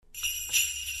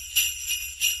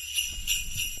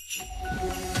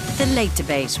The Late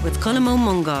Debate with Colm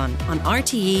Mungan on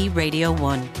RTE Radio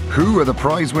 1. Who are the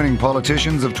prize-winning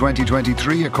politicians of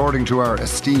 2023 according to our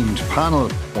esteemed panel?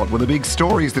 What were the big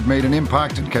stories that made an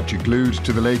impact and kept you glued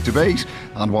to the Late Debate?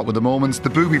 And what were the moments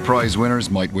the booby prize winners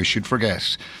might wish you'd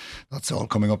forget? That's all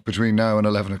coming up between now and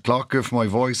 11 o'clock. If my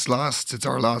voice lasts, it's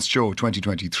our last show of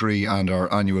 2023 and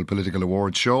our annual political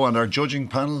awards show. And our judging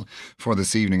panel for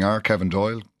this evening are Kevin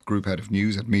Doyle, Group Head of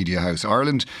News at Mediahuis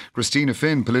Ireland, Christina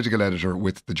Finn, Political Editor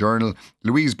with The Journal,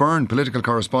 Louise Burne, Political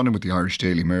Correspondent with the Irish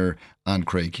Daily Mirror, and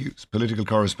Craig Hughes, Political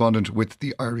Correspondent with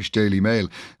the Irish Daily Mail.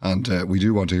 And we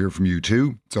do want to hear from you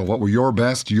too. So what were your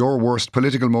best, your worst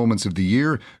political moments of the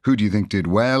year? Who do you think did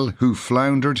well? Who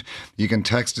floundered? You can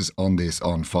text us on this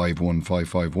on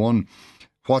 51551.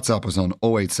 WhatsApp us on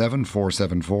 087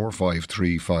 474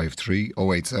 5353,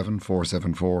 087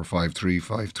 474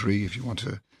 5353 if you want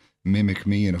to mimic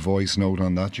me in a voice note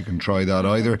on that. You can try that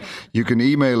either. You can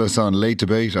email us on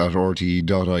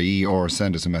lateDebate@rte.ie or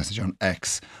send us a message on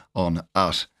X on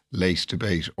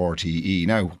 @lateDebateRTE.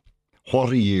 Now,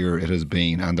 what a year it has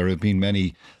been, and there have been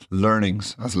many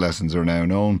learnings, as lessons are now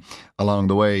known, along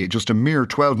the way. Just a mere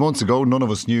 12 months ago, none of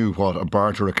us knew what a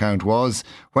barter account was,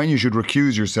 when you should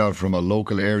recuse yourself from a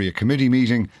local area committee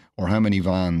meeting, or how many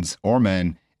vans or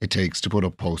men it takes to put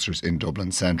up posters in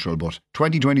Dublin Central. But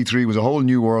 2023 was a whole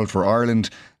new world for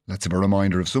Ireland. Let's have a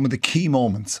reminder of some of the key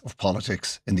moments of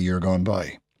politics in the year gone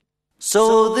by.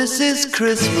 So this is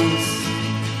Christmas,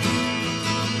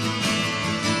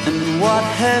 and what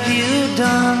have you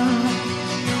done?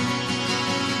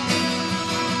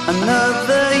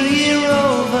 Another year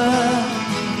over,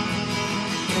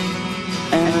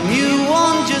 and a new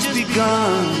one just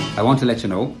begun. I want to let you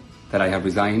know that I have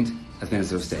resigned as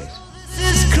Minister of State.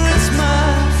 This is Christmas,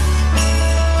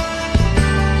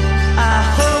 I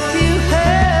hope you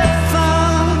had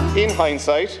fun. In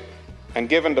hindsight, and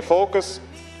given the focus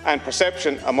and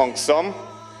perception amongst some,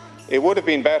 it would have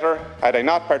been better had I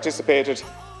not participated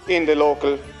in the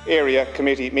local area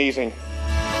committee meeting.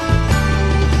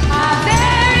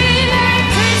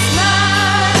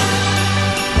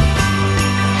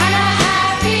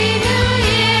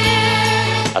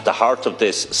 At the heart of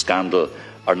this scandal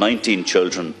are 19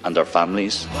 children and their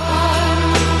families.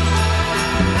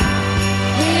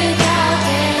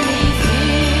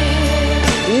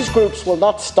 These groups will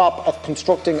not stop at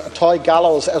constructing a toy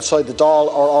gallows outside the Dáil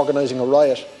or organising a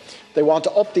riot. They want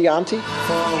to up the ante.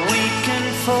 For weak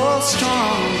and for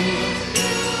strong,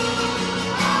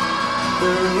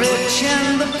 the rich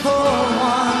and the poor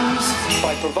ones.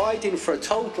 By providing for a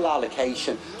total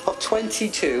allocation of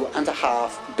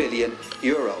 €22.5 billion.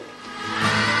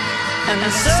 And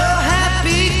so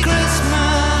happy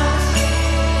Christmas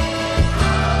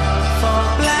for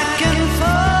black and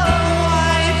for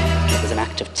white. It was an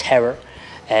act of terror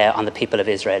on the people of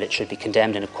Israel. It should be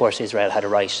condemned, and of course Israel had a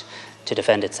right to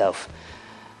defend itself.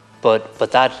 But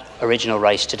that original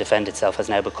right to defend itself has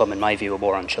now become, in my view, a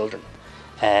war on children.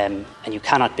 And you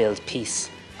cannot build peace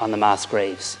on the mass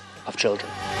graves of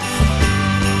children.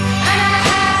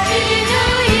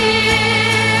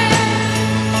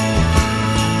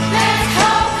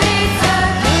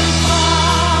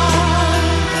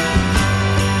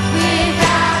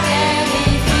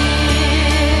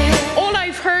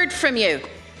 From you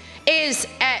is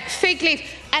fig leaf,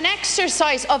 an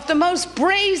exercise of the most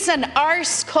brazen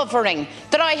arse covering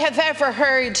that I have ever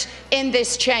heard in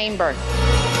this chamber.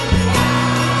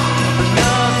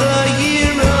 Another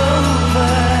year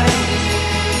over,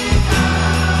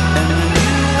 and a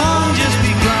new one just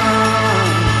begun.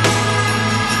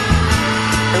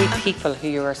 Very people who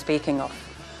you are speaking of,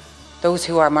 those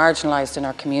who are marginalised in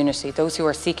our community, those who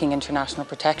are seeking international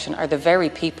protection, are the very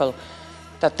people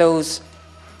that those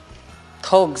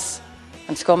thugs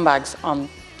and scumbags on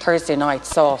Thursday night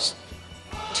sought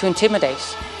to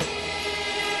intimidate.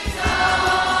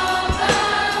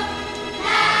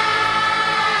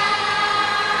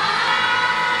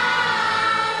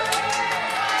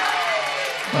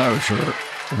 Now, if you're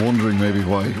wondering maybe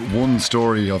why one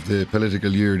story of the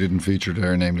political year didn't feature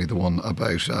there, namely the one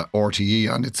about RTE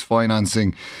and its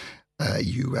financing,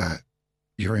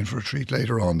 you're in for a treat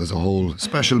later on. There's a whole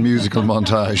special musical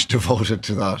montage devoted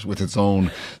to that with its own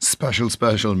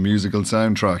special musical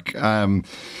soundtrack.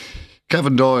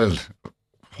 Kevin Doyle,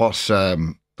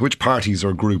 which parties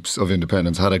or groups of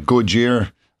independents had a good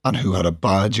year and who had a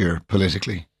bad year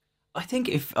politically? I think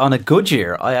if on a good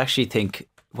year, I actually think,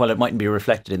 well, it mightn't be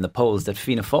reflected in the polls, that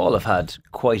Fianna Fáil have had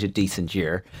quite a decent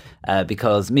year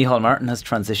because Micheál Martin has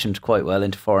transitioned quite well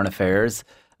into foreign affairs.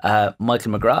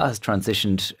 Michael McGrath has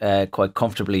transitioned quite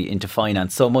comfortably into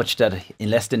finance, so much that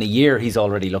in less than a year he's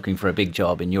already looking for a big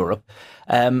job in Europe.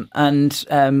 And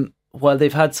while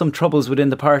they've had some troubles within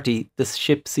the party, the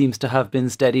ship seems to have been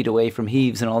steadied away from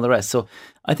Hughes and all the rest. So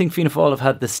I think Fianna Fáil have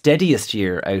had the steadiest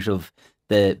year out of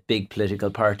the big political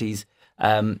parties.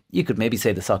 You could maybe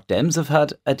say the Soc Dems have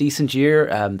had a decent year.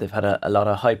 They've had a lot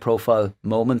of high profile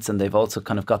moments, and they've also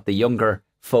kind of got the younger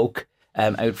folk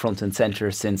out front and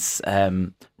centre since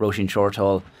Roisin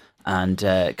Shortall and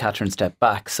Catherine stepped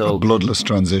back. So a bloodless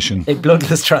transition. A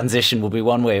bloodless transition would be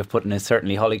one way of putting it.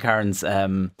 Certainly Holly Cairns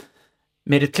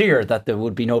made it clear that there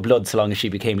would be no blood so long as she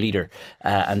became leader,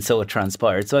 and so it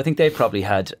transpired. So I think they probably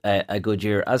had a good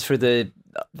year. As for the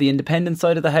independent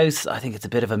side of the house, I think it's a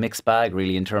bit of a mixed bag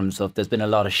really, in terms of there's been a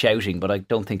lot of shouting, but I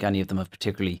don't think any of them have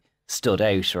particularly stood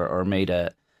out or made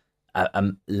a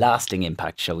lasting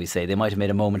impact, shall we say. They might have made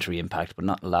a momentary impact, but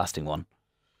not a lasting one.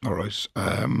 All right.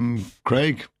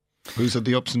 Craig, who's had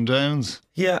the ups and downs?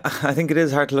 Yeah, I think it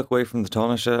is hard to look away from the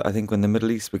Taoiseach. I think when the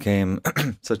Middle East became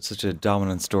such a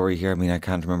dominant story here, I mean, I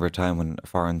can't remember a time when a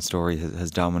foreign story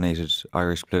has dominated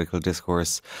Irish political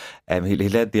discourse. He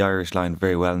led the Irish line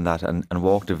very well in that, and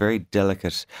walked a very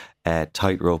delicate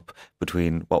tightrope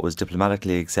between what was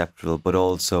diplomatically acceptable, but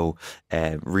also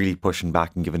really pushing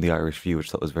back and giving the Irish view, which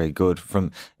I thought was very good.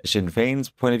 From Sinn Féin's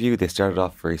point of view, they started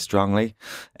off very strongly,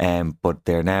 but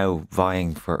they're now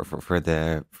vying for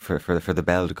the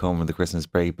bell to come with the Christmas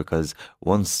break, because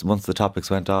once the topics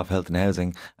went off health and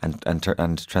housing and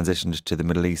transitioned to the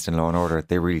Middle East and law and order,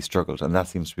 they really struggled, and that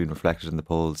seems to be reflected in the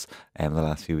polls in the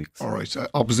last few weeks. All right,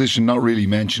 opposition not really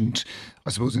mentioned, I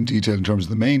suppose, in detail in terms of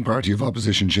the main party of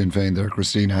opposition, Sinn Féin there,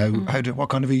 Christina. What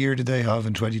kind of a year did they have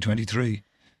in 2023?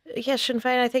 Yeah, Sinn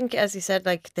Féin, I think, as you said,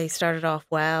 like, they started off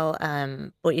well,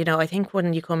 but I think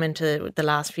when you come into the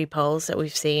last few polls that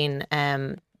we've seen,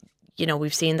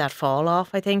 we've seen that fall off.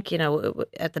 I think,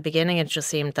 at the beginning it just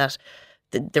seemed that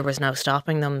there was no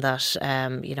stopping them, that,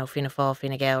 Fianna Fáil,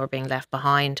 Fine Gael were being left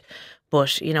behind.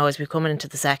 But, as we've come into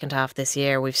the second half this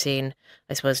year, we've seen,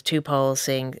 I suppose, two polls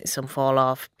seeing some fall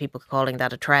off, people calling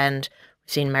that a trend.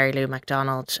 We've seen Mary Lou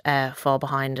MacDonald fall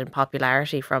behind in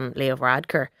popularity from Leo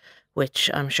Varadkar, which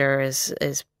I'm sure is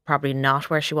probably not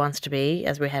where she wants to be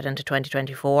as we head into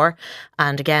 2024.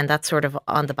 And again, that's sort of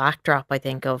on the backdrop, I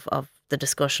think, of the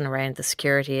discussion around the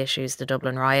security issues, the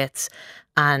Dublin riots,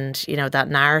 and, that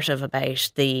narrative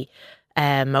about the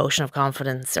motion of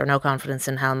confidence or no confidence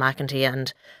in Helen McEntee,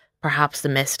 and perhaps the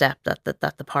misstep that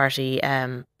the party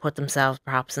put themselves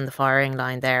perhaps in the firing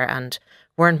line there, and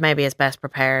weren't maybe as best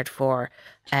prepared for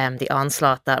the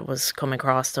onslaught that was coming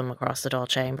across them across the Dáil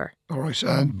chamber. All right,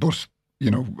 but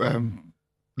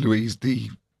Louise,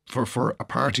 for a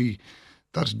party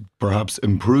that perhaps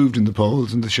improved in the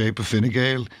polls in the shape of Fine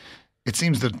Gael, it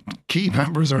seems that key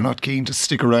members are not keen to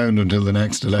stick around until the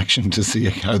next election to see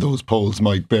how those polls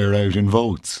might bear out in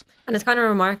votes. And it's kind of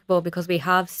remarkable because we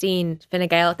have seen Fine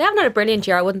Gael, they haven't had a brilliant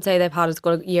year. I wouldn't say they've had as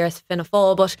good a year as Fianna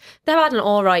Fáil, but they've had an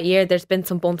all right year. There's been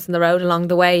some bumps in the road along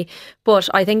the way. But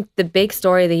I think the big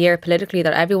story of the year politically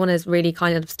that everyone is really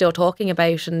kind of still talking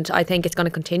about, and I think it's going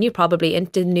to continue probably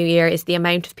into the new year, is the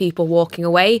amount of people walking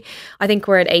away. I think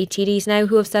we're at 8 TDs now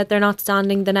who have said they're not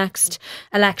standing the next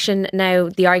election. Now,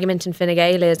 the argument in Fine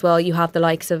Gael is, well, you have the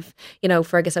likes of,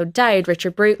 Fergus O'Dowd,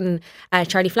 Richard Bruton,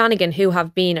 Charlie Flanagan, who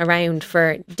have been around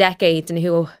for decades and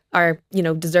who are,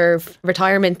 deserve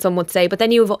retirement, some would say. But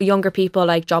then you have younger people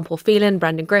like John Paul Phelan,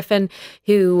 Brendan Griffin,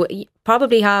 who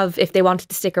probably have, if they wanted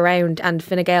to stick around and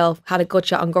Fine Gael had a good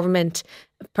shot on government,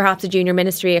 perhaps a junior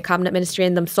ministry, a cabinet ministry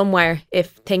in them somewhere if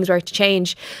things were to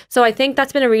change. So I think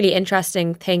that's been a really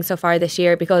interesting thing so far this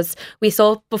year, because we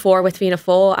saw before with Fianna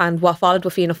Fáil, and what followed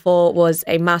with Fianna Fáil was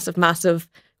a massive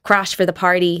crash for the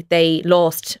party. They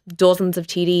lost dozens of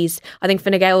TDs. I think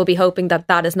Fine Gael will be hoping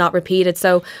that is not repeated.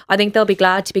 So I think they'll be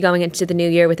glad to be going into the new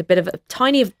year with a bit of a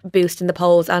tiny boost in the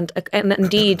polls, and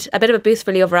indeed a bit of a boost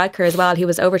for Leo Varadkar as well. He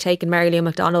was overtaken Mary Lou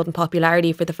MacDonald in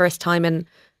popularity for the first time in,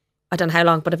 I don't know how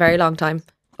long, but a very long time.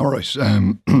 All right,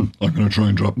 I'm going to try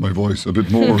and drop my voice a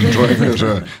bit more and try and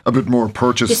get a bit more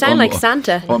purchase. You sound like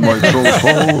Santa on my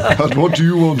throat. And what do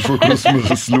you want for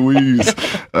Christmas, Louise?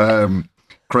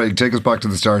 Craig, take us back to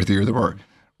the start of the year. There were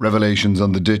revelations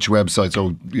on the Ditch website.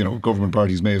 So, government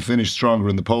parties may have finished stronger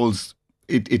in the polls.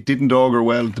 It didn't augur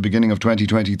well at the beginning of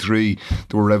 2023.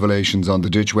 There were revelations on the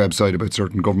Ditch website about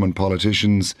certain government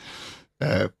politicians,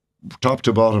 top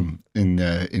to bottom in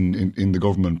the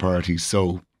government parties.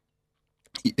 So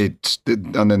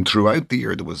and then throughout the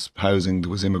year there was housing, there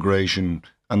was immigration,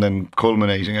 and then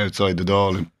culminating outside the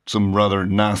Dáil in some rather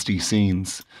nasty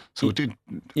scenes. So it did.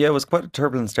 Yeah, it was quite a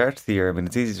turbulent start to the year. I mean,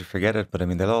 it's easy to forget it, but I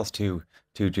mean, they lost two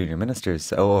two junior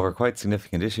ministers over quite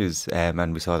significant issues,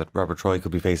 and we saw that Robert Troy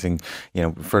could be facing,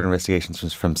 further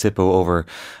investigations from SIPO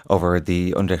over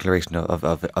the undeclaration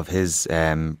of his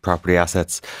property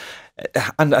assets.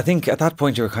 And I think at that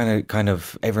point you were kind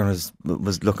of everyone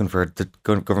was looking for the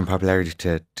government popularity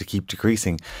to keep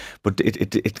decreasing, but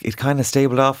it kind of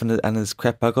stabled off and has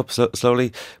crept back up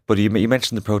slowly. But you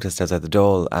mentioned the protest outside the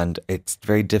Doyle, and it's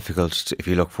very difficult if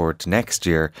you look forward to next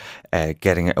year,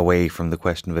 getting away from the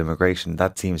question of immigration.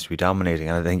 That seems to be dominating,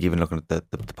 and I think even looking at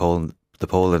the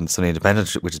poll in Sunday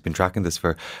Independent, which has been tracking this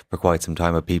for quite some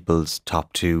time, of people's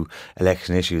top two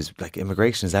election issues, like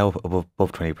immigration is now above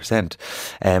 20%.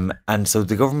 And so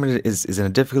the government is in a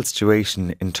difficult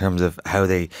situation in terms of how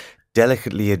they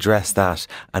delicately address that,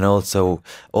 and also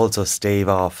stave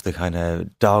off the kind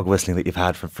of dog whistling that you've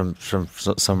had from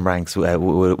some ranks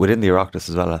within the Oireachtas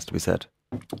as well, has to be said.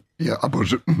 Yeah,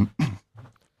 but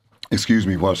excuse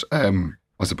me, what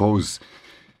I suppose,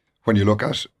 when you look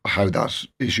at how that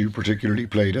issue particularly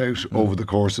played out over the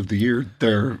course of the year,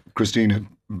 they're, Christina,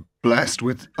 blessed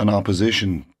with an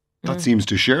opposition that seems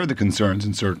to share the concerns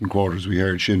in certain quarters. We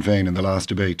heard Sinn Féin in the last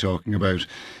debate talking about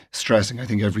stressing, I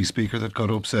think every speaker that got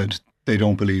up said they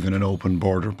don't believe in an open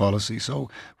border policy.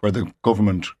 So where the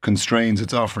government constrains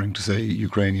its offering to, say,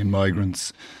 Ukrainian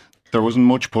migrants, there wasn't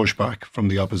much pushback from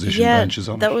the opposition benches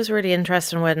on it. That was really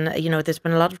interesting when, there's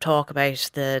been a lot of talk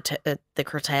about the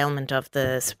curtailment of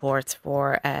the supports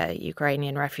for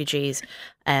Ukrainian refugees.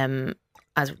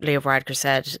 As Leo Varadkar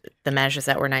said, the measures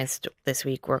that were announced this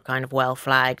week were kind of well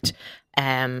flagged.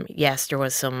 Yes, there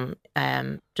was some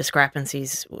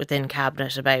discrepancies within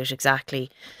Cabinet about exactly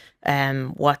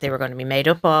what they were going to be made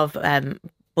up of.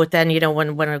 But then,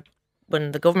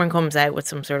 when the government comes out with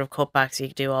some sort of cutbacks, you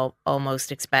do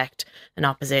almost expect an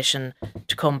opposition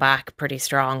to come back pretty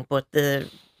strong. But the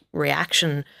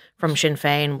reaction from Sinn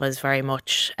Féin was very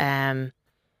much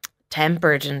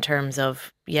tempered in terms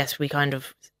of, yes, we kind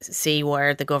of see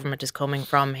where the government is coming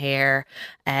from here,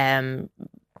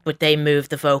 but they move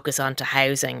the focus onto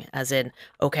housing, as in,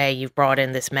 okay, you've brought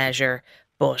in this measure,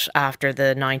 but after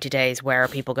the 90 days, where are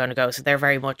people going to go? So they're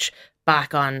very much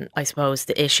back on, I suppose,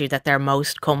 the issue that they're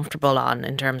most comfortable on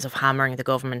in terms of hammering the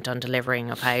government on delivering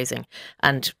of housing.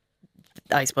 And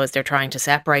I suppose they're trying to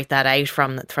separate that out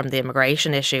from the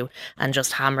immigration issue and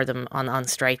just hammer them on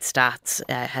straight stats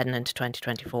heading into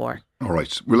 2024. All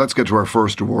right. Well, let's get to our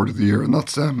first award of the year, and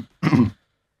that's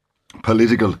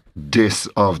Political Diss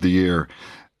of the Year.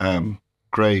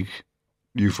 Craig,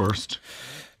 you first.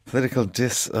 Political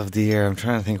Diss of the Year. I'm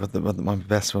trying to think what my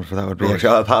best one for that would be. Actually,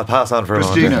 I'll pass on for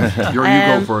Christina, a moment.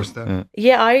 you go first then.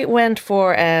 Yeah, I went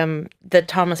for the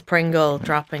Thomas Pringle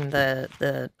dropping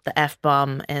the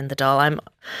F-bomb in the Dáil.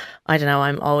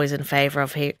 I'm always in favour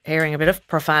of hearing a bit of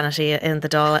profanity in the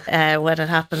Dáil when it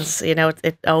happens.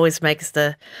 It always makes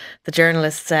the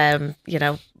journalists,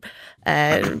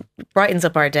 brightens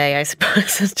up our day, I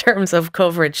suppose, in terms of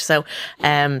coverage. So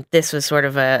this was sort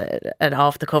of an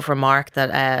off-the-cuff remark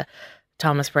that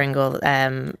Thomas Pringle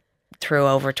threw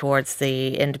over towards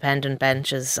the independent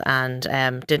benches, and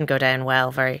didn't go down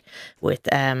well with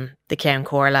the Ceann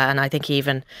Comhairle. And I think he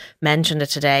even mentioned it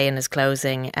today in his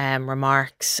closing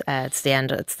remarks. It's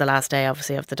the last day,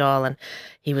 obviously, of the Dáil, and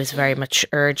he was very much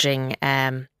urging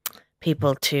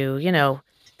people to,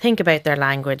 think about their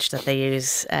language that they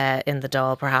use in the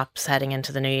Dáil, perhaps heading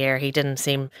into the new year. He didn't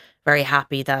seem very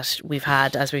happy that we've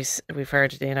had, as we've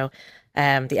heard, the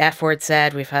F word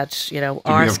said. We've had,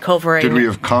 arse covering. Did we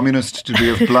have communist? Did we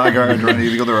have blackguard or any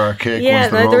of the other archaic ones? Yeah,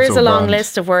 there is a long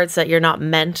list of words that you're not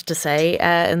meant to say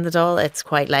in the Dáil. It's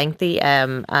quite lengthy.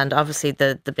 And obviously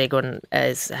the big one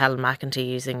is Helen McEntee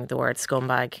using the word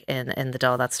scumbag in the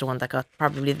Dáil. That's the one that got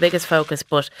probably the biggest focus.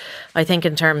 But I think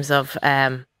in terms of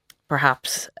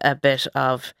perhaps a bit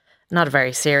of not a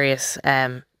very serious,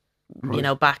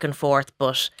 back and forth,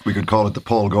 but we could call it the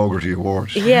Paul Gogarty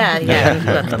Award. Yeah.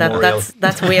 Look,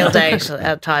 that's wheeled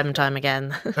out time and time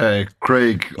again.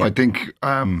 Craig, I think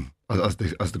as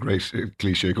the great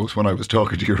cliche goes, when I was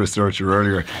talking to your researcher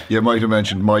earlier, you might have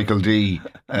mentioned Michael D.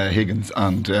 Higgins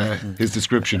and his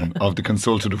description of the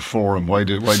consultative forum. Why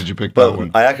did you pick that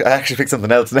one? I actually picked something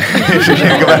else now.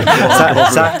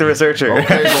 Sack the researcher.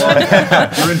 Okay, go on.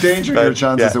 You're endangering your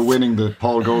chances of winning the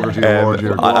Paul Gogarty Award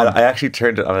here. I actually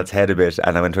turned it on its head a bit,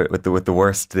 and I went with the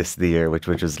worst this of the year, which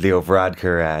was Leo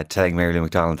Varadkar telling Mary Lou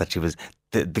McDonald that she was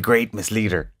the great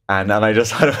misleader. And I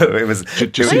just thought it was.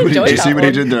 Did you see what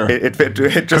he did there?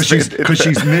 Because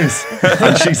she's Miss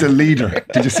and she's a leader.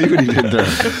 Did you see what he did there?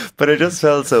 But it just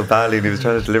felt so badly, and he was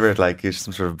trying to deliver it like he's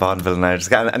some sort of Bond villain.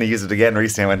 And he used it again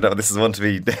recently. I went, "Oh, this is one to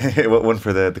be one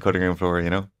for the cutting room floor," you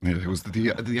know. Yeah, it was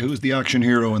the action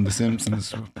hero in The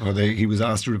Simpsons. He was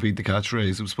asked to repeat the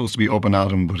catchphrase. It was supposed to be up and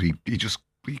at him, but he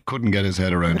couldn't get his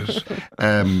head around it.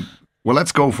 Well,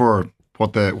 let's go for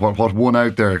what won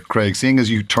out there, Craig. Seeing as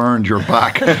you turned your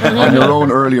back on your own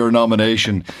earlier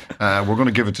nomination, we're going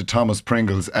to give it to Thomas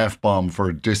Pringle's F-bomb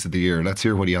for Diss of the Year. Let's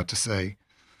hear what he had to say.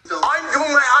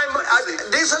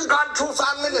 This has gone too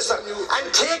far, Minister, and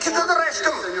take it to the rest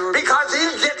of them, because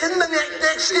he'll get in the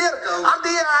next year and the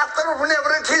year after, or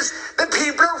whenever it is. The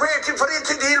people are waiting for him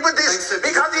to deal with this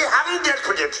because he hasn't dealt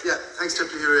with it. Yeah, thanks,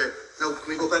 Deputy Hero. Now, can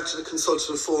we go back to the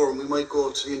consultative forum? We might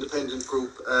go to the independent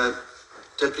group.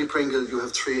 Deputy Pringle, you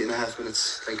have 3.5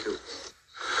 minutes. Thank you.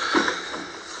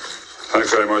 Thanks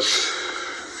very much.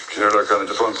 I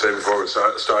just want to say before we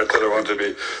start that I want to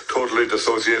be totally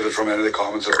dissociated from any of the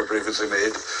comments that were previously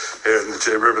made here in the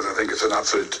chamber, because I think it's an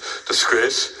absolute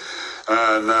disgrace.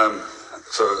 And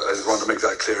so I just want to make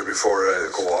that clear before I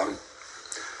go on.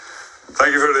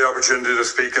 Thank you for the opportunity to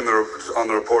speak on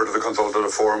the report of the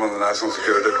Consultative Forum on the National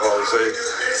Security Policy.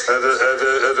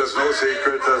 It is no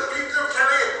secret that...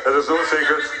 It is no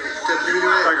secret.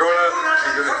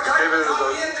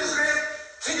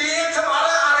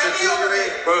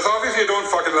 Well, it's obvious you don't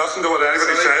fucking listen to what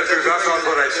anybody says, because that's not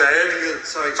what I said.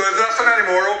 So if listen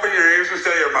anymore, open your ears and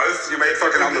stay your mouth. You might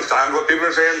fucking understand what people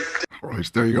are saying. Right,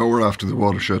 there you go. We're after the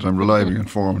watershed. I'm reliably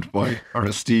informed by our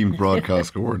esteemed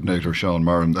broadcast coordinator, Sean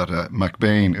Marham, that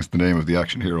McBain is the name of the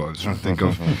action hero I was trying to think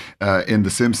of in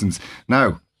The Simpsons.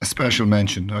 Now, a special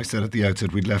mention. I said at the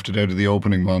outset we'd left it out of the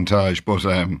opening montage, but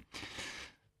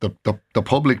the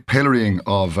public pillorying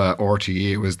of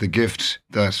RTE was the gift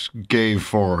that gave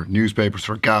for newspapers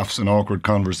for gaffes and awkward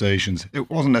conversations.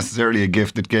 It wasn't necessarily a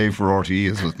gift that gave for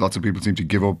RTE, as lots of people seem to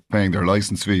give up paying their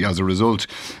licence fee as a result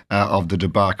of the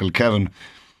debacle. Kevin,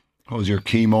 what was your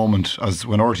key moment as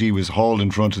when RTE was hauled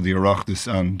in front of the Oireachtas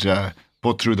and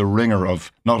put through the ringer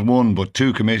of not one but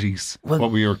two committees? Well,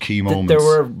 what were your key moments? There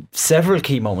were several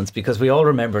key moments, because we all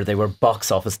remember they were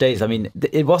box office days. I mean,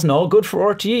 it wasn't all good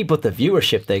for RTE, but the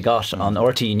viewership they got on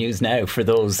RTE News Now for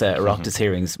those Oireachtas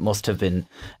hearings must have been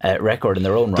record in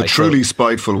their own right. The truly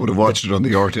spiteful would have watched it on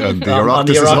the RTE and the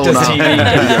Oireachtas TV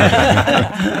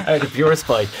out of pure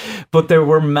spite. But there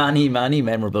were many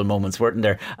memorable moments, weren't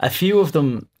there? A few of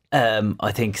them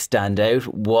I think stand out.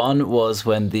 One was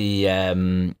when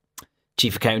the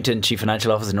chief accountant, chief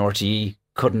financial officer in RTE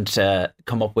couldn't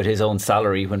come up with his own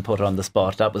salary when put on the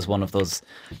spot. That was one of those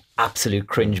absolute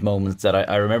cringe moments that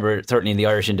I remember, certainly in the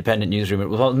Irish Independent newsroom. It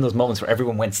was one of those moments where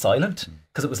everyone went silent,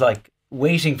 because it was like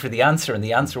waiting for the answer and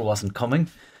the answer wasn't coming.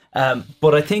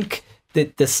 But I think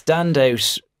that the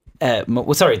standout... there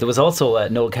was also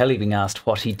Noel Kelly being asked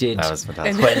what he did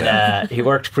when he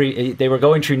worked they were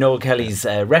going through Noel Kelly's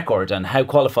record and how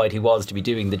qualified he was to be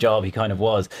doing the job he kind of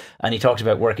was, and he talked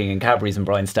about working in Cadbury's, and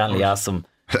Brian Stanley asked him,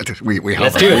 we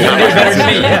let's do it, you know better than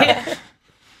me. Yeah.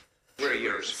 We're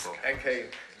years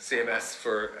NK CMS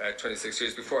for 26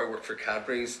 years. Before I worked for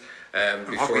Cadbury's.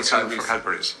 What were you selling for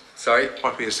Cadbury's? Sorry?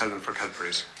 What were you selling for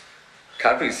Cadbury's?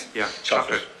 Cadbury's? Yeah,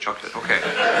 chocolate, okay.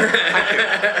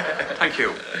 Thank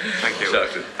you.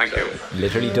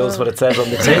 Literally does what it says on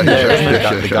the tin there.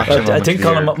 I think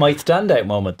Colin, my standout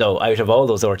moment though out of all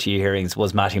those RTE hearings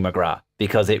was Matthew McGrath,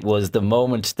 because it was the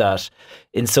moment that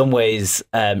in some ways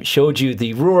showed you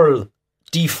the rural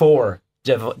D4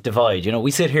 divide. You know, we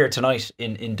sit here tonight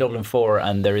in Dublin 4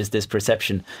 and there is this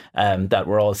perception that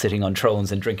we're all sitting on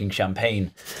thrones and drinking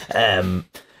champagne.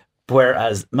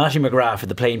 Whereas Matthew McGrath for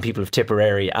the plain people of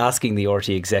Tipperary asking the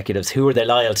RTE executives who are they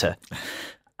loyal to,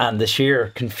 and the sheer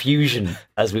confusion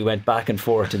as we went back and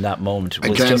forth in that moment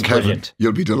was again, just Kevin, brilliant.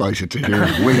 You'll be delighted to hear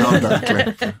we on that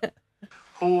clip.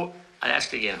 I'll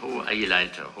ask again, who are you loyal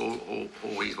to?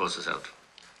 Who are you supposed to sell to?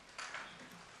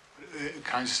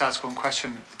 Can I just ask one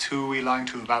question? Who are we lying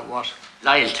to about what?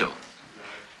 Loyal to.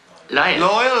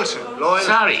 Loyal to.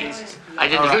 Sorry. Jesus. I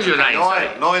didn't hear you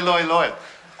lying. Loyal.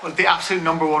 Well, the absolute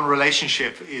number one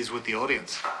relationship is with the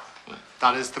audience.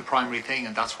 That is the primary thing,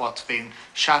 and that's what's been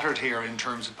shattered here in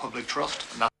terms of public trust.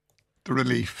 And the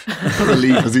relief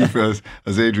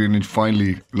as Adrian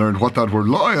finally learned what that word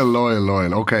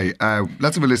loyal. Okay,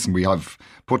 let's have a listen. We have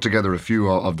put together a few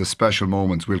of the special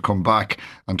moments. We'll come back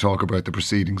and talk about the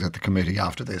proceedings at the committee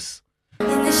after this. In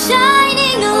the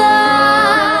shining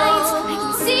lights, I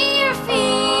can see your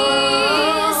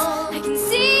face, I can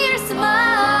see your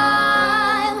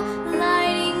smile,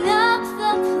 lighting up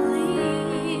the place.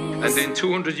 Yes. And then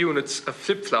 200 units of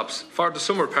flip-flops for the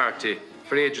summer party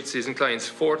for agencies and clients,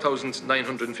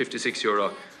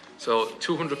 €4,956. So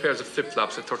 200 pairs of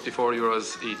flip-flops at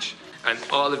 €34 each. And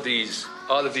all of these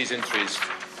entries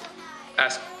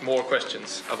ask more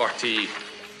questions of RTE.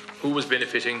 Who was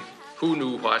benefiting? Who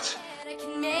knew what? I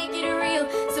can make it real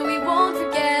so we won't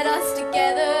forget us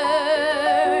together.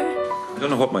 I don't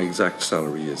know what my exact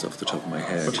salary is off the top of my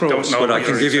head, Of course. but I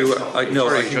can give you. I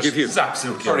This is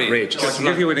absolutely outrageous. I can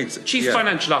give you an Chief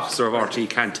Financial Officer of RTE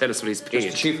can't tell us what he's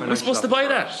paid. We're supposed to buy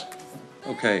that.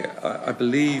 Okay, I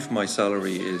believe my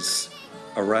salary is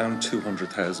around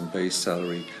 200,000 base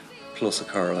salary, plus a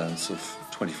car allowance of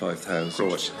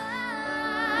 25,000.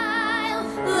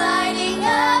 Lighting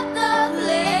up the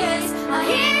place, I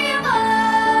hear your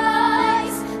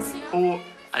voice. Who?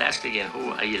 I'll ask again. Who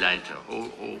are you lying to? Who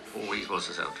are you supposed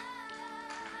to sell to?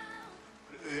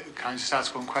 Can I just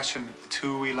ask one question?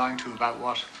 Who are we lying to about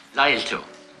what? Loyal to.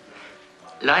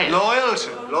 Loyal. Loyal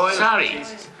to. Sorry,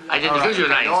 I didn't hear you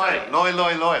lying. Sorry.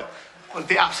 Loyal. Well,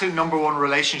 the absolute number one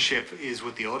relationship is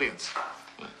with the audience.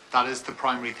 That is the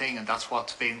primary thing, and that's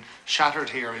what's been shattered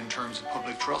here in terms of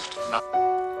public trust.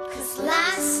 Cause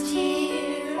last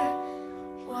year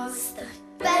was the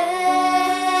best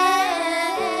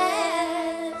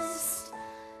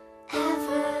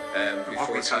ever. What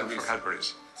were you selling for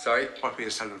Cadbury's? Sorry? What were you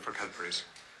selling for Cadbury's?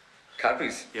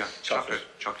 Cadbury's? Yeah, Chocolate.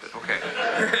 Chocolate, okay.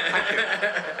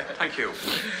 Thank you.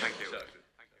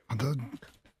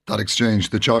 That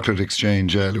exchange, the chocolate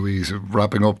exchange, Louise,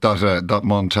 wrapping up that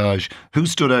montage, who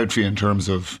stood out for you in terms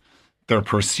of their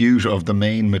pursuit of the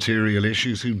main material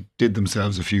issues? Who did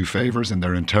themselves a few favours in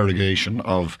their interrogation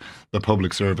of the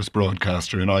public service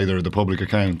broadcaster in either the public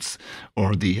accounts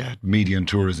or the Media and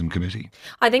Tourism Committee?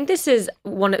 I think this was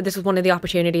one of the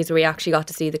opportunities where we actually got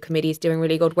to see the committees doing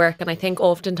really good work, and I think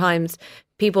oftentimes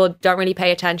people don't really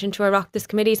pay attention to Oireachtas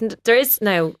committees, and there is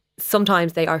now.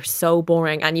 Sometimes they are so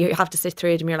boring and you have to sit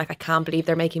through them. You're like, I can't believe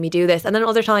they're making me do this. And then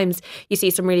other times you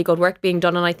see some really good work being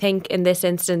done. And I think in this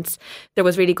instance, there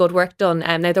was really good work done.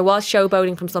 Now, there was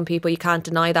showboating from some people. You can't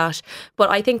deny that. But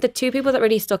I think the two people that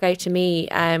really stuck out to me,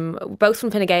 both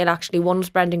from Fine Gael actually, one was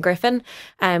Brendan Griffin.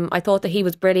 I thought that he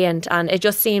was brilliant. And it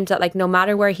just seemed that like no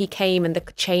matter where he came in the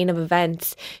chain of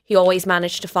events, he always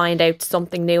managed to find out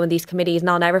something new in these committees. And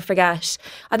I'll never forget,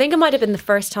 I think it might have been the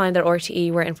first time that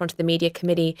RTE were in front of the media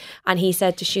committee. And he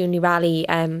said to Shuni Rally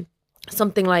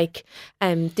something like,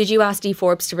 did you ask Dee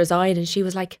Forbes to resign? And she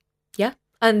was like, yeah.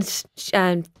 And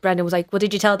Brendan was like, well,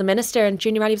 did you tell the minister? And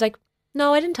Shuni Rally was like,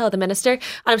 no, I didn't tell the minister. And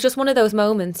it was just one of those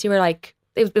moments you were like,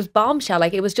 it was bombshell.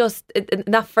 Like it was just, it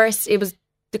was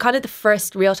the kind of the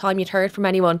first real time you'd heard from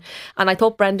anyone. And I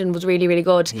thought Brendan was really, really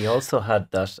good. He also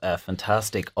had that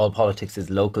fantastic All Politics is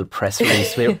Local press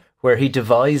release where he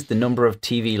devised the number of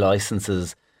TV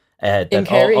licences that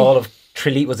all of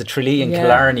Tralee was a Tralee and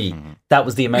Killarney. That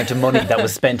was the amount of money that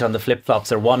was spent on the flip-flops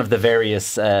or one of the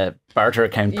various barter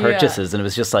account purchases. And it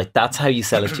was just like, that's how you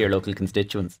sell it to your local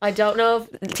constituents. I don't know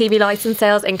if TV licence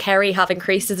sales in Kerry have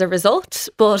increased as a result,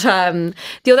 but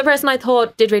the other person I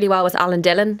thought did really well was Alan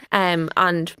Dillon.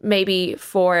 And maybe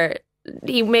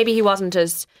he wasn't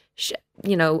as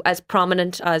as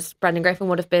prominent as Brendan Griffin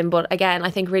would have been, but again,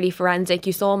 I think really forensic.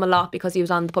 You saw him a lot because he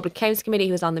was on the Public Accounts Committee,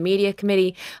 he was on the Media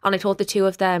Committee, and I thought the two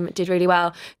of them did really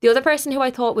well. The other person who I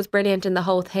thought was brilliant in the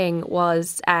whole thing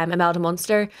was Imelda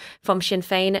Munster from Sinn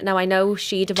Féin. Now I know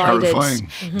she divided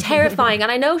terrifying,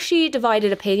 and I know she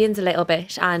divided opinions a little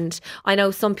bit, and I know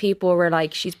some people were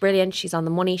like, she's brilliant, she's on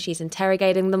the money, she's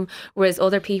interrogating them, whereas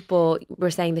other people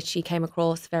were saying that she came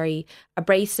across very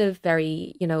abrasive,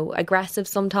 very aggressive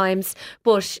sometimes.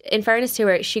 But in fairness to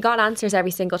her, she got answers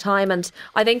every single time, and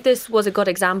I think this was a good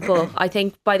example. I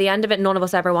think by the end of it, none of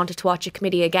us ever wanted to watch a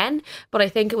committee again, but I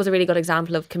think it was a really good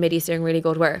example of committees doing really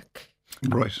good work.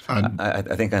 Right. And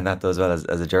I think on that though as well, as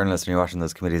a journalist, when you're watching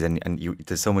those committees and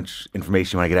there's so much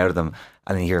information you want to get out of them,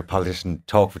 and then you hear a politician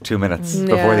talk for 2 minutes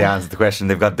before they answer the question.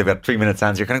 They've got 3 minutes to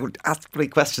answer. You're kind of going, ask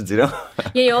great questions, Yeah,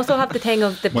 you also have the thing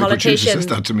of the Michael politician. Chief says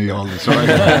that to me all the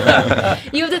time.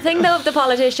 You have the thing though of the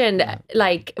politician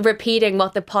like repeating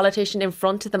what the politician in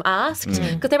front of them asked,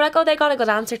 because they were like, oh, they got a good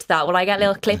answer to that. Will I get a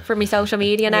little clip from my social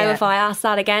media now if I ask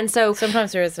that again? So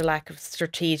sometimes there is a lack of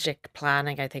strategic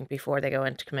planning, I think, before they go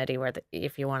into committee, where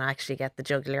if you want to actually get the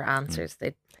jugular answers,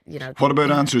 they What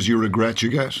about answers you regret you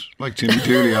get? Like Timmy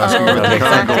Dooley asking about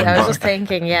exactly. I was just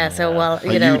thinking, so a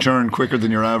U-turn quicker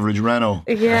than your average Renault.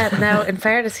 Yeah, now in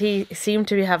fairness, he seemed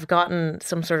to have gotten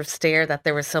some sort of steer that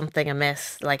there was something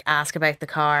amiss, like ask about the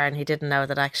car, and he didn't know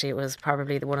that actually it was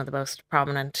probably one of the most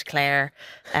prominent Clare,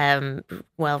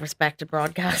 well-respected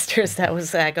broadcasters that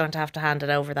was going to have to hand it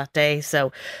over that day.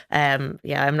 So, I'm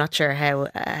not sure how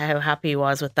happy he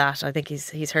was with that. I think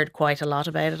he's heard quite a lot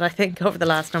about it, I think, over the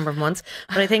last number of months.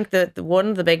 But I think that one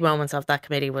of the big moments of that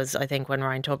committee was, I think, when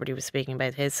Ryan Tubridy was speaking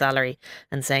about his salary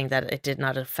and saying that it did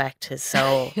not affect his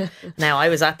soul. Now, I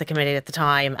was at the committee at the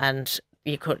time, and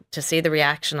you could to see the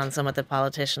reaction on some of the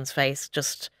politicians' face.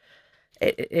 Just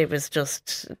it was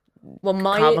just. Well,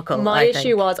 my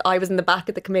issue was I was in the back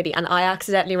of the committee and I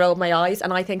accidentally rolled my eyes,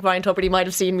 and I think Ryan Tubridy might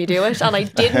have seen me do it, and I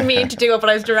didn't mean to do it,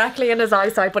 but I was directly in his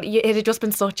eyesight. But it had just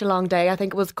been such a long day. I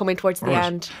think it was coming towards the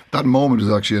end. That moment is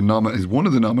actually is one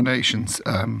of the nominations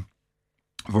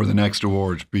for the next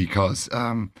award, because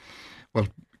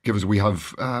we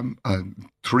have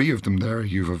 3 of them there.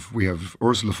 We have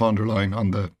Ursula von der Leyen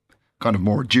on the kind of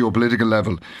more geopolitical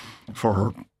level for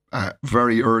her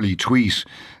very early tweet,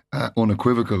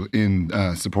 unequivocal in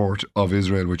support of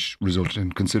Israel, which resulted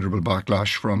in considerable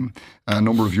backlash from a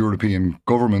number of European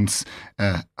governments.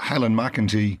 Helen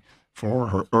McEntee for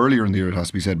her earlier in the year, it has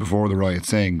to be said, before the riot,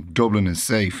 saying Dublin is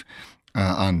safe,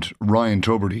 and Ryan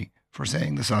Tubridy for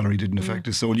saying the salary didn't affect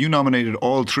his soul. You nominated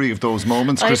all 3 of those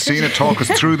moments. Christina, talk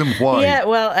us through them. Why? Yeah,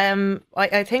 well,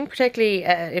 I think particularly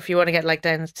if you want to get like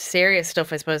down to serious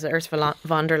stuff, I suppose Ursula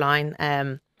von der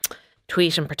Leyen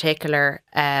tweet in particular,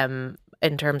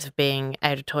 in terms of being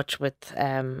out of touch with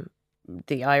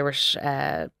the Irish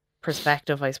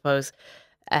perspective, I suppose.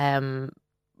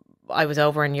 I was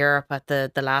over in Europe at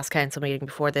the last council meeting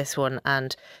before this one,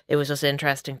 and it was just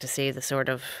interesting to see the sort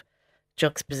of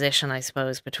juxtaposition, I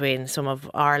suppose, between some of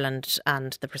Ireland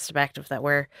and the perspective that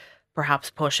we're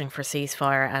perhaps pushing for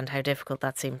ceasefire and how difficult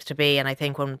that seems to be. And I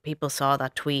think when people saw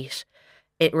that tweet,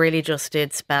 it really just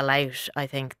did spell out, I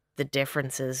think, the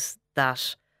differences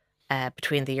that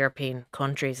between the European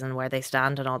countries and where they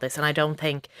stand and all this. And I don't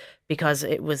think, because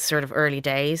it was sort of early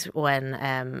days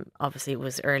when obviously it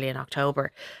was early in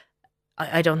October,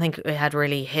 I don't think it had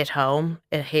really hit home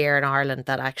here in Ireland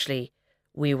that actually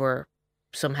we were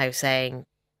somehow saying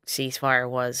ceasefire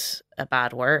was a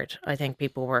bad word. I think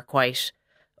people were quite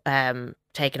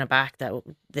taken aback that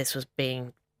this was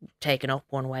being taken up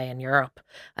one way in Europe,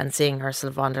 and seeing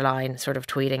Ursula von der Leyen sort of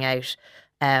tweeting out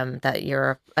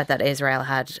that Israel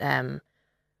had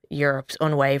Europe's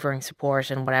unwavering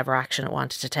support in whatever action it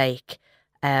wanted to take,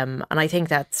 and I think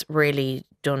that's really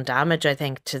done damage, I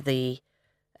think, to the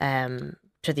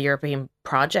European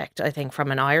project. I think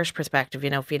from an Irish perspective,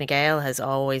 Fine Gael has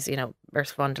always,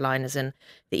 Ursula von der Leyen is in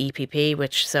the EPP,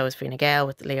 which so is Fine Gael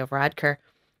with Leo Varadkar,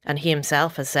 and he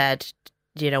himself has said,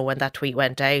 when that tweet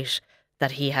went out,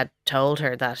 that he had told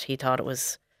her that he thought it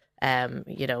was,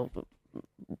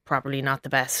 probably not the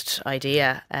best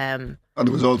idea. And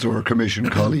there was also her Commission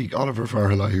colleague Oliver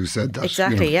Farrell who said that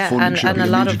exactly, and a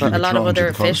lot of other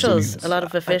officials,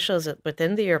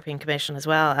 within the European Commission as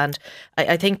well. And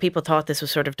I think people thought this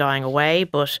was sort of dying away,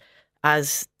 but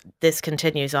as this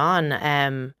continues on,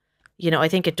 I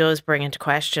think it does bring into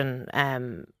question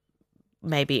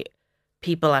maybe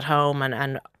people at home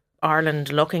and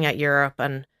Ireland looking at Europe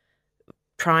and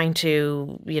trying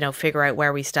to, figure out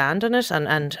where we stand on it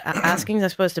and asking, I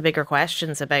suppose, the bigger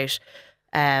questions about,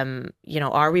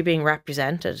 are we being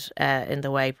represented in the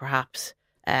way perhaps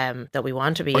that we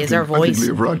want to be? Is our voice... I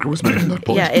think Leo Varadkar was making that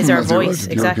point. Yeah, is our voice,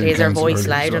 exactly, is our voice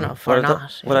loud enough or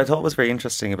not? What I thought was very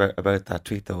interesting about that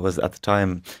tweet, though, was at the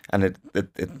time, and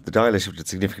the Doyle issued it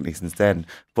significantly since then,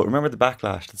 but remember the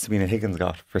backlash that Sabina Higgins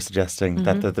got for suggesting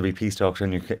that there'd be peace talks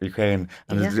in Ukraine,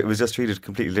 and it was just treated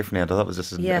completely differently. I thought that was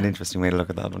just an interesting way to look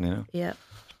at that one, Yeah.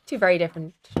 2 very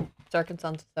different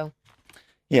circumstances, though.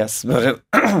 Yes, but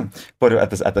at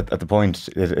the point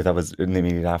that was in the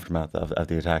immediate aftermath of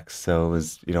the attacks. So it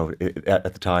was,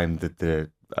 at the time that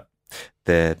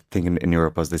the thing in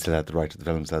Europe was they still had the right to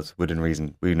defend themselves within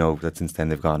reason. We know that since then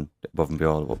they've gone above and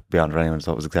beyond what anyone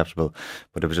thought was acceptable.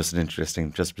 But it was just an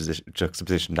interesting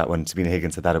juxtaposition that when Sabina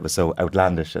Higgins said that, it was so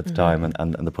outlandish at the time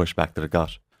and the pushback that it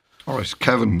got. All right,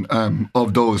 Kevin,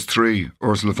 of those 3,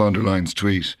 Ursula von der Leyen's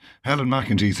tweet, Helen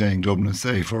McEntee saying Dublin is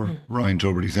safe, or Ryan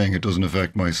Tubridy saying it doesn't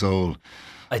affect my soul?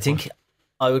 I think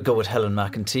I would go with Helen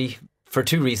McEntee for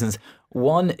 2 reasons.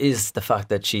 One is the fact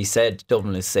that she said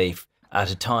Dublin is safe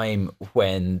at a time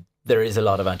when there is a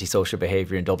lot of antisocial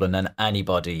behaviour in Dublin, and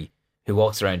anybody who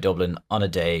walks around Dublin on a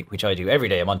day, which I do every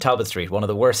day, I'm on Talbot Street, one of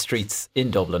the worst streets in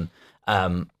Dublin.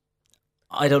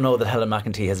 I don't know that Helen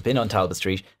McEntee has been on Talbot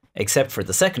Street, except for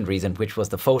the second reason, which was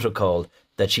the photo call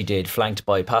that she did, flanked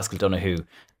by Pascal Donoghue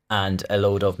and a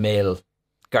load of male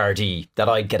Gardaí that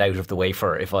I'd get out of the way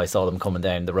for if I saw them coming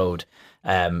down the road.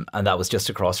 And that was just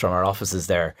across from our offices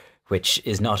there, which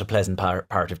is not a pleasant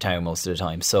part of town most of the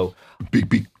time. So,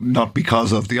 not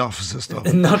because of the offices, though.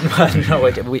 No,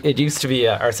 it used to be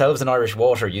ourselves and Irish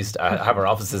Water used to have our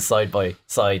offices side by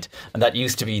side, and that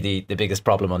used to be the biggest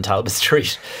problem on Talbot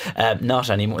Street. Not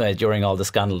anymore. During all the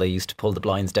scandal, they used to pull the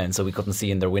blinds down so we couldn't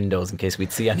see in their windows in case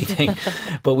we'd see anything.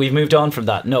 But we've moved on from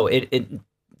that. No,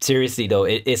 seriously though,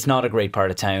 it's not a great part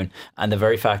of town, and the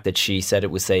very fact that she said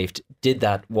it was safe, did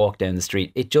that walk down the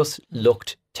street, it just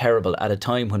looked terrible at a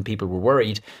time when people were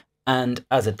worried. And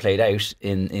as it played out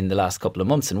in the last couple of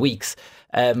months and weeks,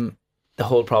 the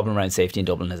whole problem around safety in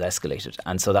Dublin has escalated,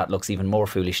 and so that looks even more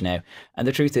foolish now. And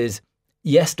the truth is,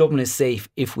 yes, Dublin is safe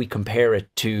if we compare it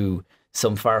to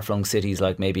some far-flung cities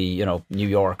like maybe, you know, New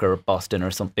York or Boston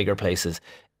or some bigger places.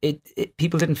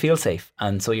 People didn't feel safe,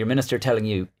 and so your minister telling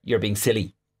you you're being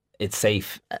silly, it's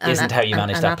safe, isn't how you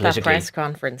manage that politically. At that press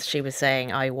conference, she was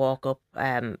saying, I walk up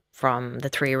from the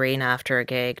Three Arena after a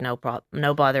gig, no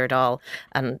bother at all.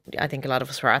 And I think a lot of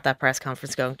us were at that press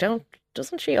conference going,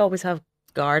 doesn't she always have a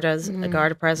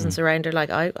Garda presence around her? Like,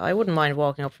 I wouldn't mind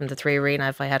walking up from the Three Arena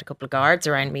if I had a couple of guards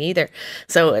around me either.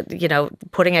 So, you know,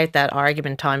 putting out that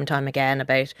argument time and time again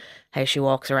about how she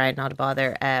walks around, not a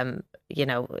bother, you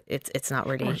know, it's not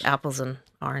really apples and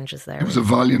oranges there. It was a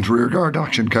valiant rearguard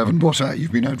action, Kevin, but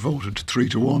you've been outvoted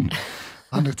 3-1,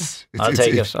 and I'll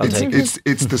take it.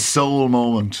 It's the sole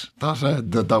moment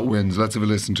that wins. Let's have a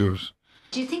listen to it.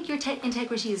 Do you think your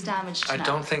integrity is damaged I now?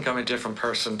 don't think I'm a different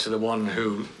person to the one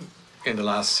who, in the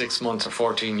last 6 months or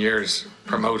 14 years,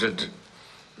 promoted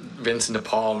Vincent de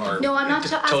Paul or no, I'm not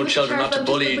told children not to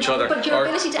bully each other, but your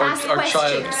ability to ask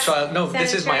questions. child. No,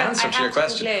 this is my answer to your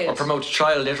question. Or promote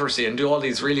child literacy and do all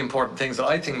these really important things that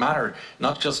I think matter,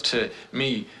 not just to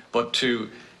me, but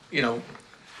to, you know,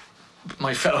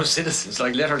 my fellow citizens,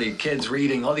 like literally kids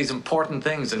reading all these important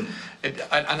things. And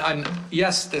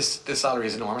yes, this salary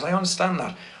is enormous. I understand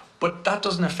that, but that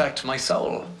doesn't affect my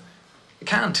soul. It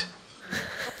can't.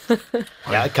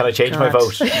 Yeah, can I change my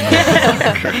vote?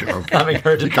 Having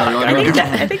heard it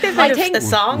I think they've made a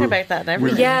song about that and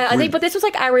everything. Yeah, I think, but this was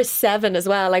like hour 7 as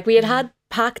well. Like we had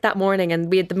packed that morning and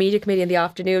we had the media committee in the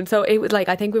afternoon. So it was like,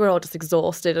 I think we were all just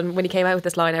exhausted. And when he came out with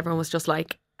this line, everyone was just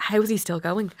like, how is he still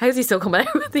going? How is he still coming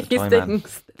out with these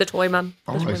things? The toy man.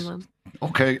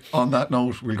 Okay, on that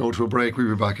note, we'll go to a break.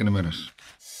 We'll be back in a minute.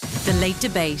 The Late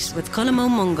Debate with Colm Ó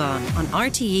Mongáin on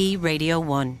RTE Radio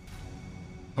 1.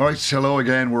 All right, hello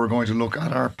again. We're going to look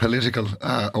at our political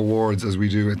awards as we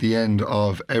do at the end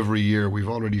of every year. We've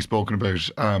already spoken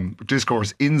about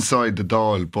discourse inside the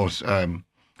Dáil, but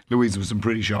Louise, there was some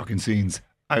pretty shocking scenes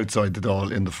outside the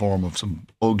Dáil in the form of some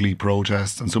ugly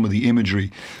protests and some of the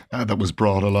imagery that was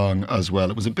brought along as well.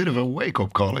 It was a bit of a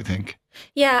wake-up call, I think.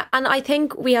 Yeah, and I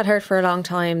think we had heard for a long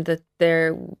time that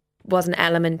there was an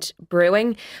element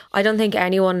brewing. I don't think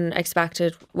anyone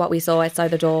expected what we saw outside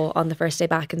the Dáil on the first day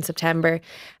back in September.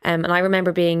 And I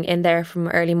remember being in there from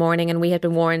early morning, and we had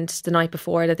been warned the night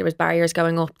before that there was barriers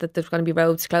going up, that there was going to be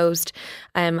roads closed.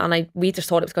 We just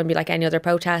thought it was going to be like any other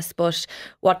protest. But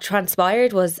what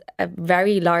transpired was a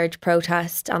very large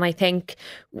protest. And I think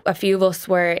a few of us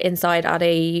were inside at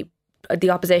the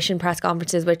opposition press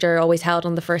conferences, which are always held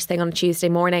on the first thing on a Tuesday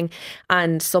morning,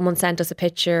 and someone sent us a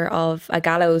picture of a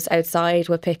gallows outside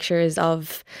with pictures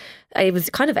of, it was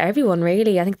kind of everyone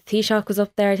really. I think the Taoiseach was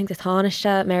up there, I think the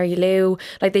Taoiseach, Mary Lou,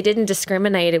 like they didn't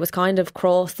discriminate. It was kind of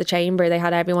across the chamber. They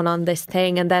had everyone on this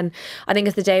thing. And then I think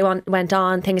as the day went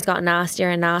on, things got nastier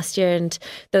and nastier, and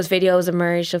those videos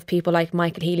emerged of people like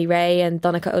Michael Healy-Rae and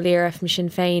Donncha O'Leary from Sinn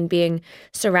Féin being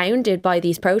surrounded by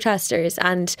these protesters.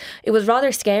 And it was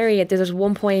rather scary. There was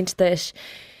one point that,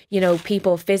 you know,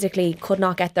 people physically could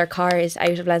not get their cars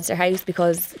out of Leinster House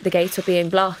because the gates were being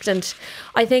blocked. And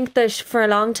I think that for a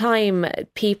long time,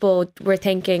 people were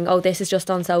thinking, oh, this is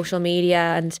just on social media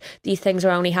and these things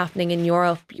are only happening in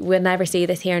Europe. We'll never see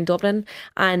this here in Dublin.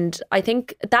 And I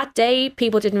think that day,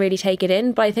 people didn't really take it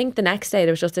in. But I think the next day,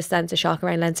 there was just a sense of shock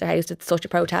around Leinster House that such a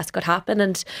protest could happen.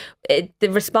 And the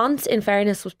response, in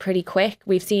fairness, was pretty quick.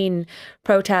 We've seen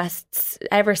protests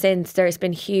ever since. There's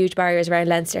been huge barriers around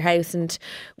Leinster House, and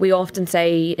we often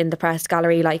say in the press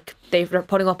gallery, like, they're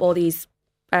putting up all these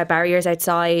barriers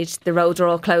outside, the roads are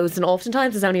all closed, and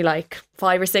oftentimes there's only like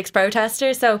 5 or 6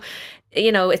 protesters. So,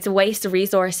 you know, it's a waste of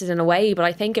resources in a way, but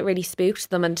I think it really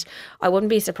spooked them. And I wouldn't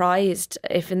be surprised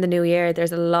if in the new year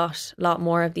there's a lot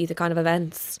more of these kind of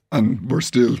events. And we're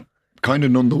still kind of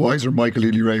none the wiser. Michael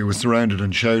Healy-Rae was surrounded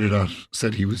and shouted at,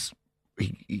 said he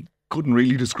couldn't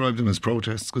really describe them as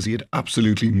protests because he had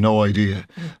absolutely no idea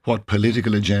what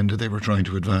political agenda they were trying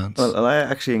to advance. Well, I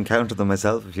actually encountered them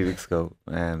myself a few weeks ago.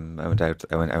 I went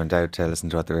out to listen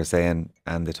to what they were saying,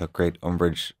 and they took great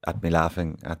umbrage at me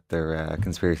laughing at their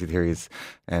conspiracy theories.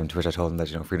 To which I told them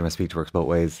that freedom of speech works both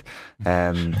ways,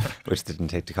 which they didn't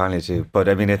take too kindly to. But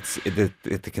I mean, it's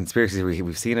the conspiracy theory.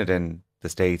 We've seen it in the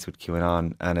States with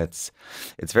QAnon, and it's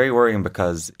very worrying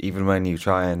because even when you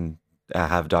try and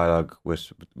have dialogue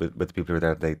with the people who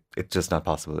are there, it's just not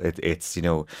possible. It's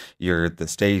you're the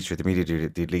state, you're the media, you're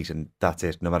the elite, and that's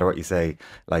it. No matter what you say,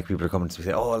 like people are coming to me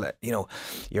and say, "Oh,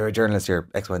 you're a journalist, you're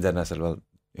X, Y, and Z," and I said, "Well,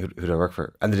 who do I work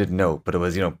for?" And they didn't know, but it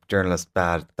was journalist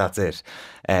bad. That's it.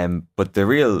 But the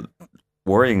real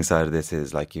worrying side of this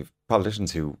is like you've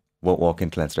politicians who won't walk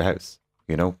into Leinster House.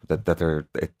 That they're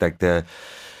like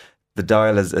the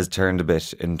dial has turned a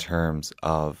bit in terms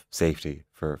of safety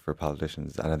for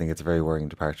politicians, and I think it's a very worrying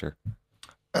departure.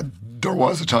 There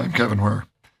was a time, Kevin, where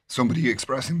somebody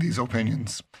expressing these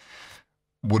opinions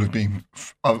would have been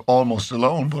almost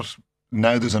alone, but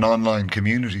now there's an online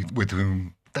community with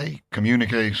whom they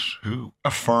communicate, who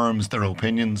affirms their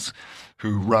opinions,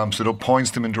 who ramps it up,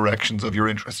 points them in directions of you're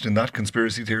interested in that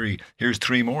conspiracy theory, here's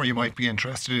 3 more you might be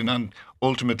interested in, and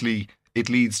ultimately it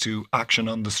leads to action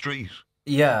on the street.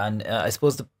 Yeah, and I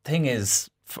suppose the thing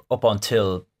is, up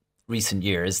until recent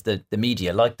years, that the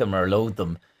media, like them or loathe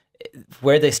them,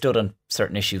 where they stood on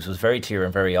certain issues was very clear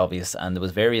and very obvious, and there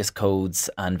was various codes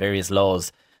and various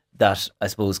laws that I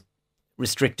suppose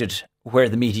restricted where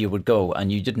the media would go,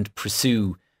 and you didn't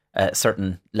pursue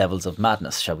certain levels of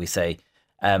madness, shall we say.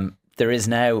 There is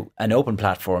now an open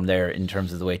platform there in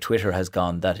terms of the way Twitter has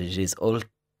gone, that it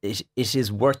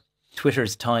is worth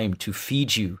Twitter's time to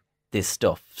feed you this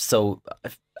stuff. So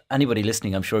if anybody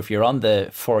listening, I'm sure if you're on the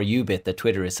For You bit that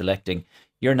Twitter is selecting,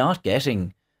 you're not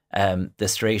getting the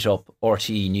straight up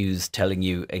RTE news telling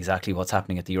you exactly what's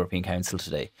happening at the European Council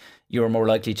today. You're more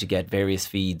likely to get various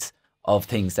feeds of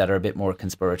things that are a bit more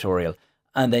conspiratorial.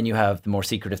 And then you have the more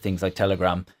secretive things like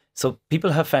Telegram. So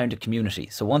people have found a community.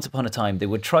 So once upon a time, they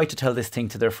would try to tell this thing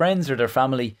to their friends or their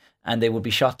family, and they would be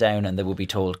shot down and they would be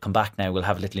told, come back now, we'll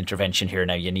have a little intervention here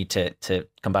now, you need to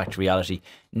come back to reality.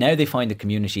 Now they find the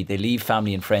community, they leave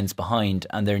family and friends behind,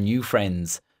 and their new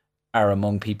friends are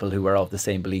among people who are of the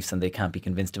same beliefs and they can't be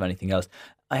convinced of anything else.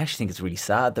 I actually think it's really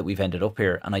sad that we've ended up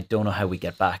here, and I don't know how we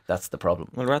get back. That's the problem.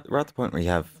 Well, we're at the point where you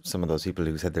have some of those people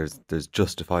who said there's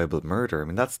justifiable murder. I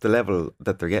mean, that's the level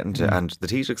that they're getting to. And the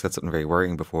Taoiseach said something very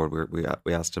worrying before.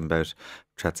 We asked him about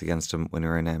threats against him when we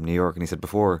were in New York, and he said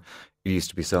before it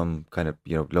used to be some kind of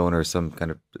loner, some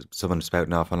kind of someone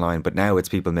spouting off online, but now it's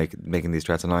people making these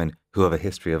threats online who have a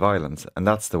history of violence, and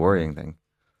that's the worrying thing.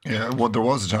 Yeah, well, there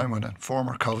was a time when a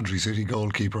former Coventry City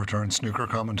goalkeeper turned snooker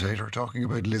commentator talking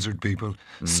about lizard people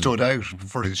stood out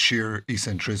for his sheer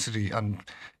eccentricity, and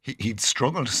he'd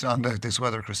struggle to stand out this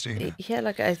weather, Christina.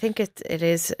 Yeah, I think it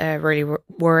is really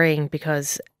worrying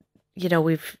because,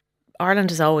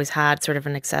 Ireland has always had sort of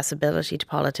an accessibility to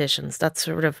politicians. That's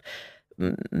sort of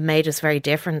made us very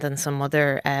different than some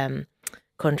other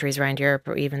countries around Europe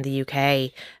or even the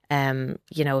UK.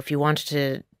 If you wanted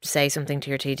to say something to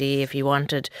your TD, if you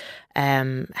wanted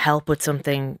help with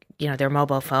something, their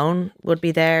mobile phone would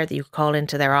be there, that you could call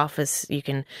into their office, you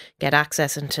can get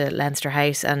access into Leinster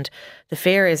House. And the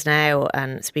fear is now,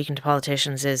 and speaking to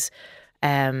politicians, is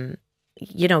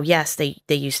yes, they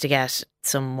used to get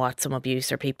some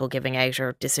abuse or people giving out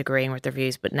or disagreeing with their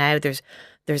views, but now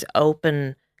there's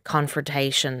open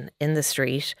confrontation in the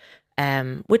street,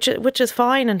 which is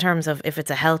fine in terms of if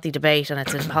it's a healthy debate and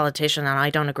it's a politician and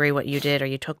I don't agree what you did or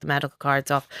you took the medical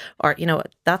cards off, or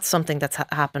that's something that's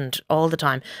happened all the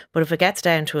time. But if it gets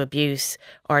down to abuse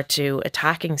or to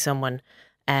attacking someone,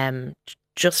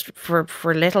 just for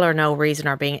little or no reason,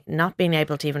 or not being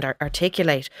able to even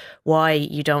articulate why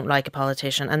you don't like a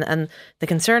politician, and the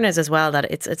concern is as well that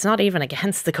it's not even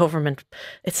against the government,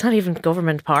 it's not even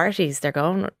government parties they're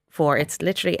going for, it's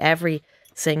literally every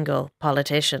single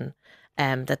politician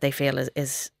that they feel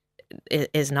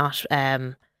is not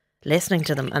listening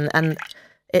to them, and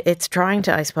it's trying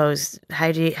to, I suppose,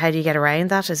 how do you get around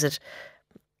that?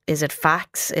 Is it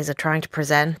facts? Is it trying to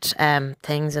present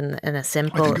things in a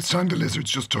simple... I think it's time the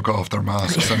lizards just took off their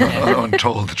masks and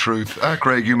told the truth.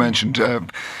 Craig, you mentioned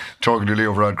talking to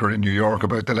Leo Varadkar in New York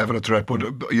about the level of threat, but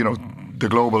the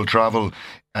global travel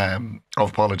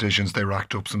of politicians, they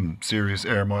racked up some serious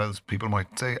air miles, people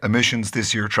might say, emissions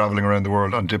this year, travelling around the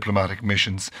world on diplomatic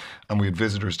missions, and we had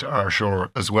visitors to our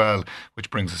shore as well, which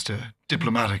brings us to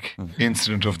diplomatic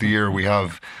incident of the year. We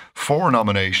have 3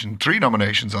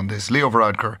 nominations on this. Leo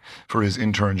Varadkar for his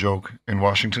intern joke in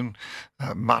Washington,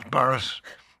 Matt Barrett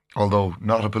although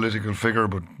not a political figure,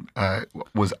 but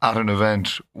was at an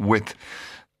event with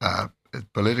a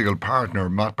political partner,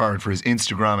 Matt Barrett, for his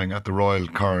Instagramming at the royal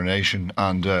coronation,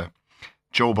 and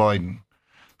Joe Biden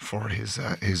for his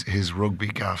rugby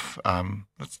gaff.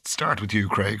 Let's start with you,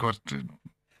 Craig.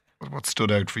 What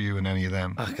stood out for you in any of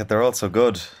them? Oh, God, they're all so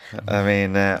good. I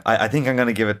mean, I think I'm going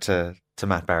to give it to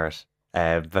Matt Barrett.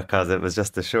 Because it was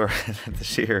just the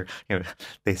sheer, you know,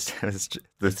 it's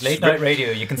late night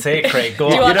radio. You can say it, Craig. Go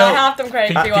on. Do you want to have them,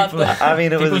 Craig? Do you want them? I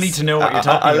mean, people need to know what you're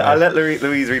talking about. I'll let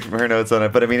Louise read from her notes on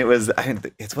it. But I mean,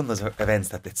 it's one of those events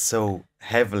that it's so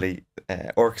heavily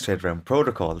orchestrated around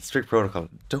protocol, strict protocol.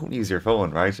 Don't use your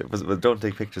phone, right? Don't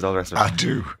take pictures. All the rest of it. I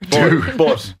do.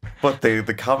 But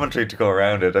the commentary to go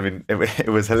around it. I mean, it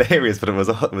was hilarious, but it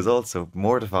was also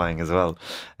mortifying as well.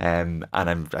 And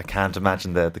I can't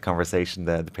imagine the conversation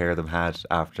the pair of them had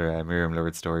after Miriam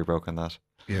Lord's story broke on that.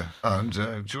 Yeah, and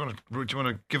do you want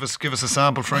to give us a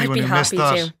sample for anyone who missed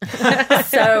that?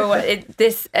 So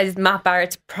this is Matt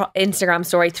Barrett's Instagram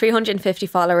story. 350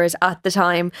 followers at the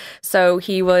time. So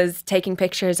he was taking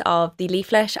pictures of the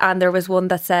leaflet, and there was one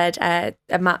that said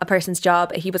a person's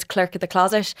job. He was clerk at the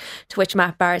closet. To which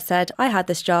Matt Barrett said, "I had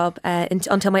this job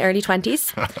until my early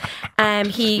 20s."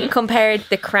 He compared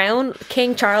the crown,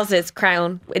 King Charles's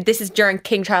crown. This is during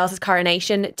King Charles's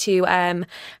coronation, to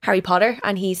Harry Potter,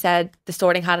 and he said the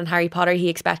Sorting Hat in Harry Potter, he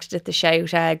expected it to shout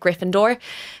Gryffindor.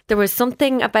 There was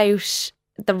something about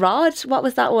the rod. What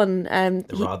was that one? The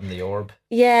rod and the orb.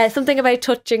 Yeah, something about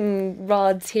touching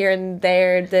rods here and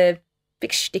there. The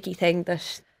big sticky thing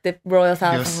that the royals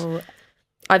have. Yes.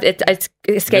 It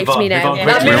escapes me now.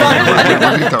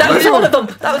 That was all of them.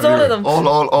 That was all of them.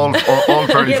 All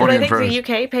fairly funny. I think the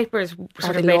UK papers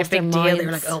sort of made a big deal. They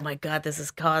were like, "Oh my God, this has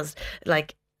caused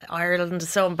like." Ireland is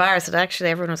so embarrassed that actually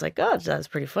everyone was like, God, that was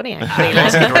pretty funny actually.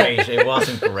 It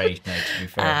wasn't great, mate, to be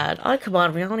fair. Come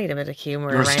on, we all need a bit of humour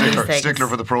You're around these things. Stickler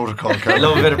for the protocol, I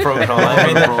love a bit of protocol. I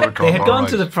mean, they had gone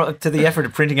to the effort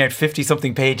of printing out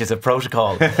 50-something pages of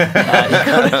protocol. He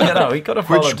could have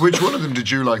followed. Which one of them did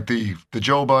you like? The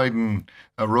Joe Biden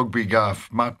rugby gaff,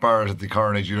 Matt Barrett at the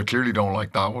coronation? You clearly don't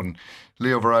like that one.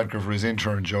 Leo Varadkar for his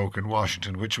intern joke in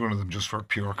Washington. Which one of them, just for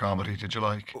pure comedy, did you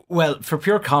like? Well, for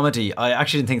pure comedy, I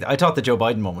actually didn't think... I thought the Joe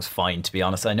Biden one was fine, to be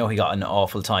honest. I know he got an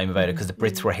awful time about it because the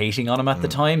Brits were hating on him at the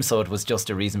time, so it was just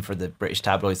a reason for the British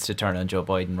tabloids to turn on Joe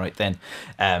Biden right then,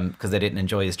 because they didn't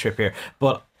enjoy his trip here.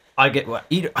 But I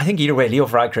think either way, Leo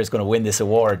Varadkar is going to win this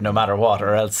award no matter what,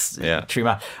 or else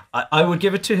I would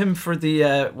give it to him for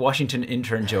the Washington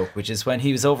intern joke, which is when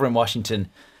he was over in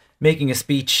Washington making a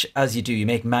speech. As you do, you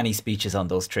make many speeches on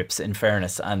those trips, in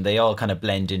fairness, and they all kind of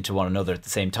blend into one another at the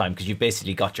same time because you've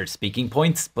basically got your speaking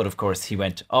points. But of course, he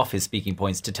went off his speaking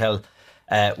points to tell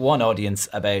one audience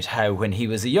about how when he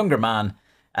was a younger man,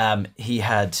 he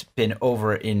had been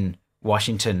over in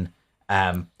Washington,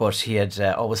 but he had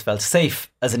always felt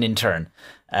safe as an intern,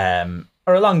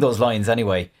 or along those lines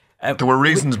anyway. There were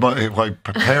reasons why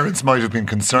parents might have been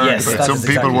concerned about some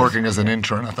people working as an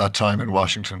intern at that time in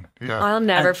Washington. Yeah, I'll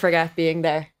never forget being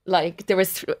there. Like, it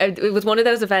was one of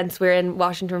those events. We were in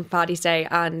Washington for Paddy's Day,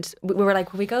 and we were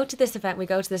like, "Will we go to this event? We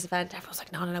go to this event." Everyone was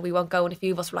like, "No, we won't go." And a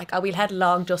few of us were like, "Oh, we'll head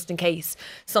along just in case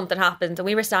something happens." And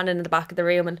we were standing in the back of the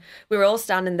room, and we were all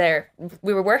standing there.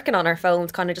 We were working on our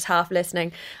phones, kind of just half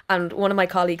listening. And one of my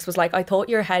colleagues was like, "I thought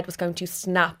your head was going to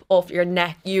snap off your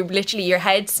neck. Your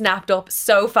head snapped up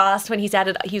so fast when he said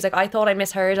it." He was like, "I thought I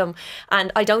misheard him."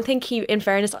 And I don't think he,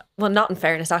 not in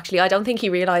fairness, actually, I don't think he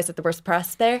realised that there was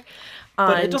press there.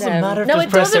 But it doesn't matter if no, there's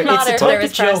it press doesn't there. matter It's if there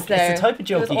is press there. It's the type of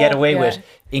joke you get away with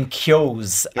in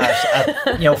Hughes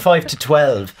at 5 to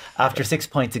 12 after 6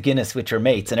 pints of Guinness with your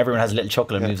mates, and everyone has a little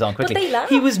chuckle and moves on quickly. But they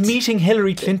laughed. He was meeting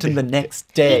Hillary Clinton the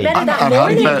next day. He'd met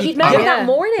him that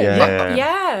morning.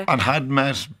 Yeah. And had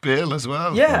met Bill as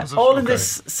well. Yeah, all in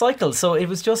this cycle. So it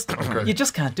was just, you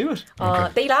just can't do it.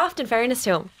 They laughed, in fairness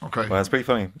to him. Okay. Well, it's pretty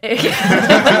funny.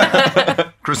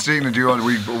 Christina, do you want?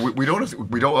 We don't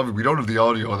have the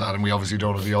audio of that, and we obviously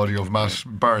don't have the audio of Matt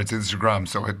Barrett's Instagram.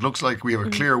 So it looks like we have a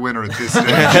clear winner at this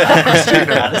stage.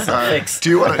 Christina, do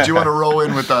you want to row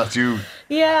in with that?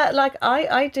 Yeah, like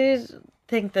I did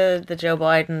think the Joe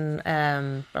Biden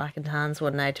Black and Tans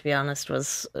one, now to be honest,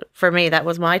 was, for me, that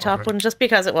was my top one, just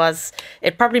because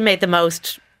it probably made the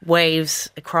most waves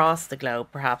across the globe,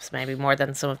 perhaps maybe more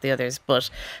than some of the others. But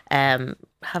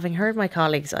having heard my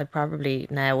colleagues, I probably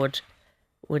now would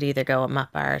either go at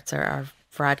Matt Barrett's or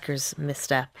Varadkar's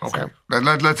misstep. Okay, so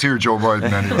let's hear Joe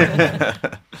Biden anyway.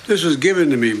 This was given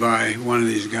to me by one of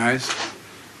these guys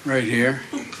right here.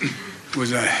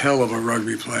 Was a hell of a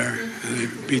rugby player, and they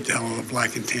beat the hell out of the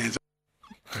Black and Tans.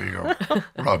 There you go.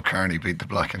 Rob Kearney beat the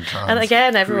Black and Tans. And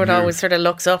again, everyone always sort of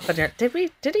looks up and you're,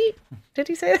 did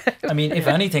he say that? I mean, if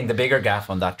anything, the bigger gaff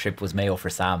on that trip was Mayo for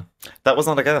Sam. That was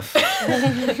not a gaff.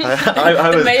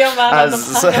 I was Mayo man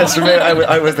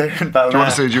I was there in Ballina. Do you want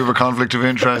to say, do you have a conflict of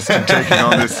interest in taking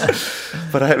on this?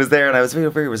 But I was there and I was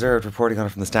very, very reserved reporting on it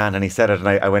from the stand, and he said it, and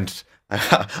I went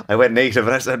native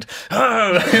and I said,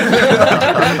 oh!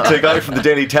 to a guy from the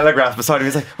Daily Telegraph beside me.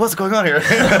 He's like, what's going on here?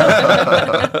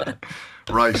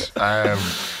 Right.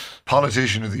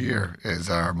 Politician of the Year is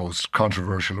our most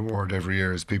controversial award every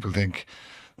year, as people think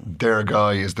their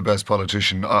guy is the best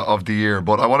politician of the year.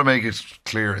 But I want to make it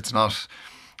clear, it's not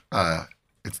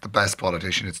it's the best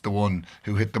politician. It's the one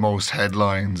who hit the most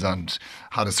headlines and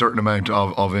had a certain amount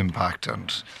of impact,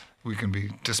 and we can be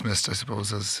dismissed, I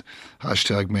suppose, as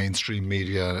hashtag mainstream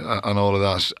media and all of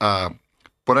that.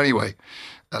 But anyway,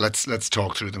 let's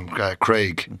talk through them.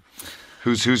 Craig,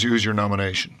 who's your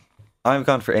nomination? I've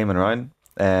gone for Eamon Ryan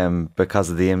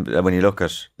because of when you look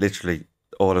at literally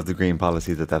all of the green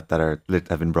policies that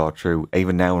have been brought through.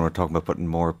 Even now, when we're talking about putting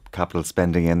more capital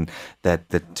spending in, that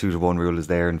the 2-to-1 rule is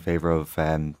there in favour of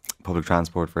public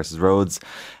transport versus roads.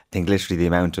 I think literally the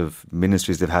amount of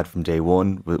ministries they've had from day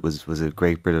one was a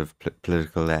great bit of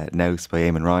political nous by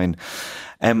Eamon Ryan.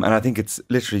 And I think it's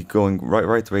literally going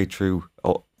right the way through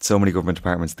so many government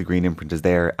departments. The green imprint is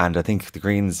there, and I think the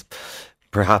Greens,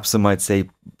 perhaps some might say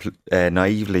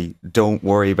naively, don't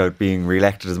worry about being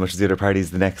re-elected as much as the other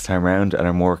parties the next time round, and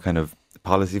are more kind of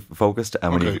policy focused.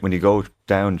 And when you go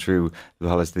down through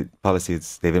the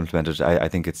policies they've implemented, I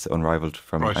think it's unrivaled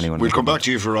from anyone. We'll come back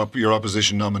to you for your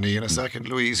opposition nominee in a second.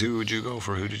 Louise, who would you go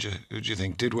for? Who did you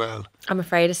think did well? I'm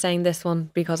afraid of saying this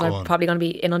one because I'm probably going to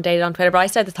be inundated on Twitter, but I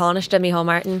said the Taoiseach, Micheál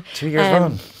Martin. 2 years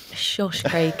on. Shush,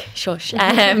 Craig, shush.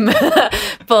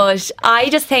 But I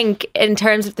just think in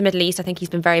terms of the Middle East, I think he's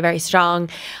been very, very strong.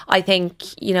 I think,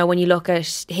 when you look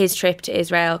at his trip to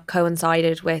Israel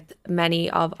coincided with many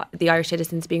of the Irish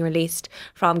citizens being released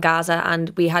from Gaza,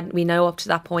 and we know up to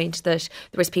that point that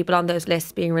there was people on those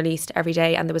lists being released every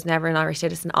day and there was never an Irish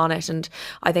citizen on it. And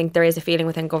I think there is a feeling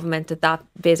within government that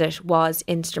visit was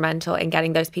instrumental in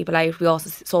getting those people out. We also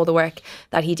saw the work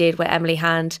that he did with Emily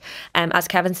Hand. As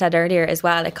Kevin said earlier as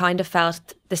well, it kind of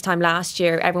felt this time last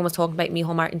year everyone was talking about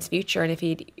Micheál Martin's future and if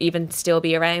he'd even still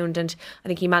be around, and I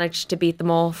think he managed to beat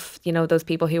them off, those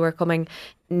people who were coming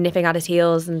nipping at his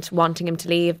heels and wanting him to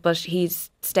leave, but he's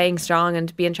staying strong,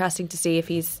 and be interesting to see if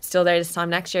he's still there this time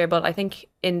next year. But I think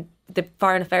in the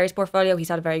foreign affairs portfolio he's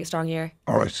had a very strong year.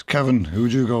 Alright, Kevin, who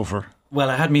would you go for? Well,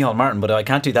 I had Micheál Martin, but I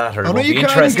can't do that, or it won't be you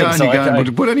interesting.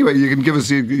 can. But anyway, you can give us.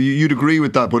 You'd agree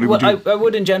with that, but I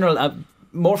would in general.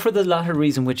 More for the latter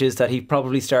reason, which is that he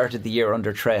probably started the year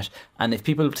under threat. And if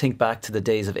people think back to the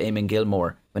days of Eamon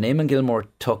Gilmore, when Eamon Gilmore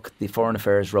took the foreign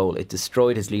affairs role, it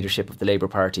destroyed his leadership of the Labour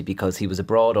Party because he was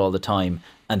abroad all the time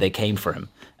and they came for him.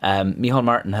 Micheál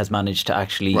Martin has managed to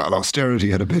actually... Well,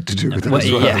 austerity had a bit to do with it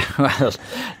as well. Yeah,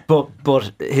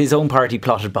 but his own party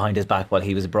plotted behind his back while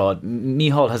he was abroad.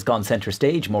 Micheál has gone centre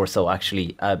stage more so,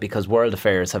 actually, because world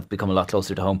affairs have become a lot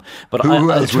closer to home. But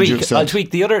I'll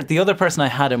tweak. The other person I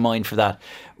had in mind for that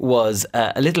was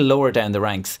a little lower down the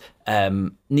ranks,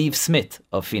 Niamh Smith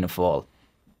of Fianna Fáil.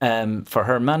 For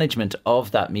her management of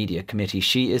that media committee.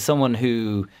 She is someone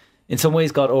who in some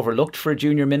ways got overlooked for a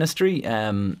junior ministry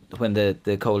when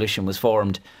the coalition was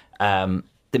formed.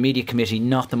 The media committee,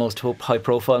 not the most high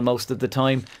profile most of the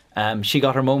time. She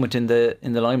got her moment in the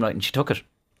limelight and she took it.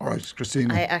 All right,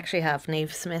 Christina. I actually have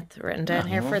Niamh Smith written down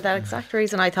here for that exact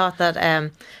reason. I thought that,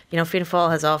 Fianna Fáil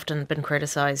has often been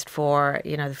criticised for,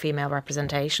 the female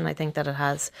representation. I think that it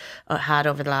has had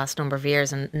over the last number of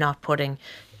years, and not putting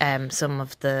some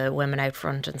of the women out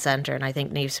front and centre. And I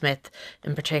think Niamh Smith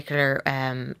in particular,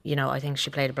 I think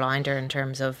she played a blinder in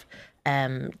terms of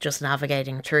just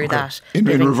navigating through that. In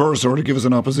reverse order, give us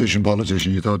an opposition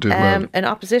politician you thought did well. An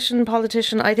opposition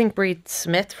politician, I think Breed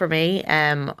Smith for me.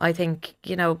 I think,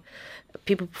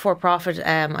 people before profit,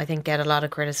 I think get a lot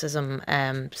of criticism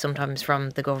sometimes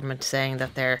from the government saying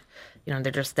that they're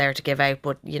just there to give out.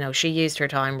 But, she used her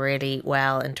time really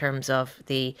well in terms of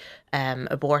the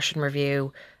abortion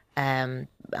review, and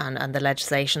the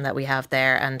legislation that we have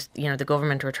there, and the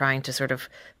government were trying to sort of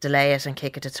delay it and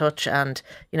kick it a touch, and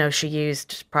she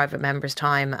used private members'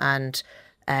 time, and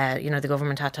the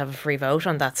government had to have a free vote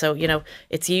on that. So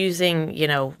it's using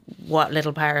what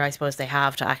little power I suppose they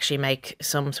have to actually make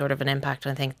some sort of an impact.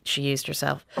 I think she used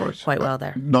herself quite well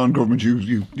there. Non-government,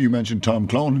 you mentioned Tom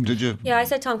Clonan, did you? Yeah, I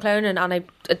said Tom Clonan, and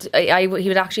he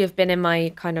would actually have been in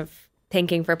my kind of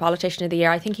thinking for Politician of the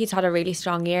Year. I think he's had a really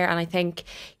strong year, and I think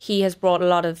he has brought a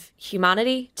lot of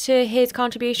humanity to his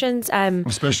contributions.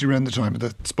 Especially around the time of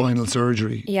the spinal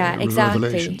surgery. Yeah,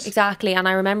 exactly. And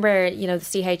I remember,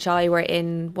 the CHI were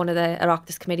in one of the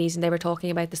Oireachtas committees and they were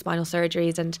talking about the spinal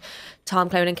surgeries, and Tom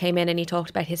Clonan came in and he talked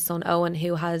about his son Owen,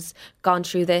 who has gone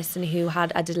through this and who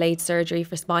had a delayed surgery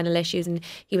for spinal issues, and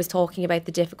he was talking about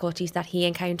the difficulties that he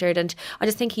encountered. And I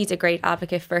just think he's a great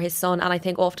advocate for his son. And I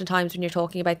think oftentimes when you're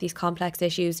talking about these complex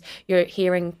issues, you're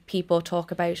hearing people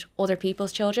talk about other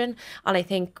people's children, and I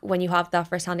think when you have that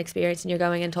first-hand experience and you're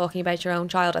going and talking about your own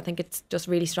child, I think it's just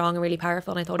really strong and really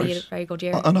powerful, and I thought he had a very good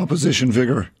year. An opposition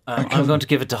figure. I'm going to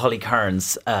give it to Holly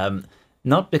Cairns.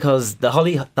 Not because the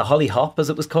Holly Hop, as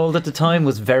it was called at the time,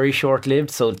 was very short-lived,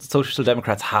 so Social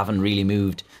Democrats haven't really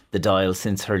moved the dial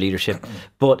since her leadership,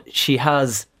 but she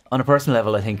has, on a personal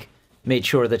level, I think, made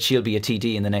sure that she'll be a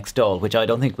TD in the next Dáil, which I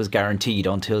don't think was guaranteed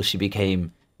until she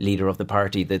became leader of the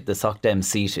party. The Soc Dem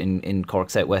seat in Cork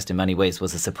South West in many ways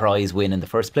was a surprise win in the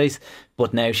first place,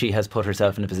 but now she has put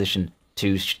herself in a position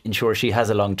to ensure she has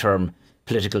a long-term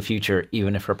political future,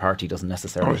 even if her party doesn't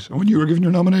necessarily. Right. When you were giving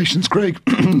your nominations, Craig,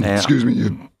 excuse me,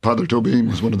 Peadar Tóibín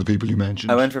was one of the people you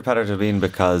mentioned. I went for Peadar Tóibín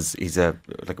because he's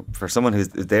for someone who's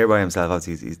there by himself,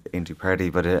 obviously he's into party,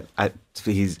 but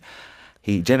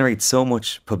he generates so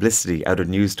much publicity out of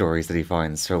news stories that he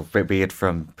finds. So be it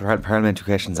from parliamentary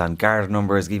questions on guard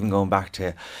numbers, even going back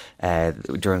to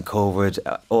during COVID,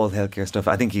 all healthcare stuff.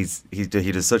 I think he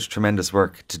does such tremendous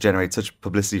work to generate such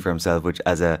publicity for himself, which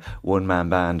as a one-man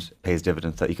band pays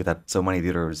dividends that so many of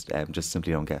the others just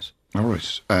simply don't get. All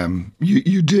right.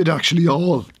 You did actually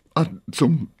all, at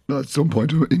some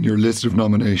point in your list of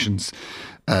nominations,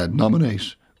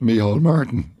 nominate Micheál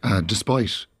Martin,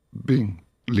 despite being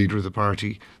leader of the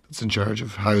party that's in charge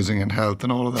of housing and health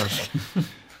and all of that.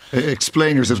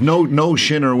 Explain yourself. No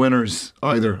Shinner winners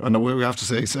either. And we have to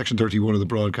say Section 31 of the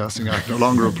Broadcasting Act no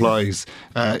longer applies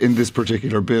in this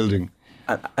particular building.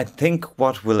 I think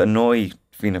what will annoy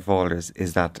Fianna Fáilers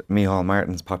is that Micheál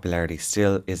Martin's popularity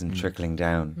still isn't trickling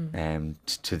down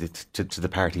to the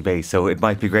party base. So it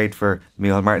might be great for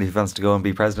Micheál Martin if he wants to go and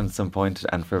be president at some point,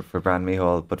 and for Brand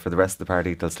Micheál, but for the rest of the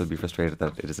party, they'll still be frustrated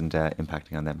that it isn't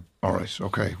impacting on them. All right,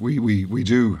 okay. We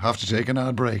do have to take an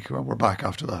ad break. We're back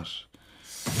after that.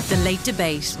 The Late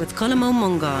Debate with Colm Ó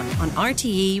Mongáin on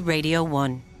RTE Radio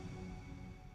 1.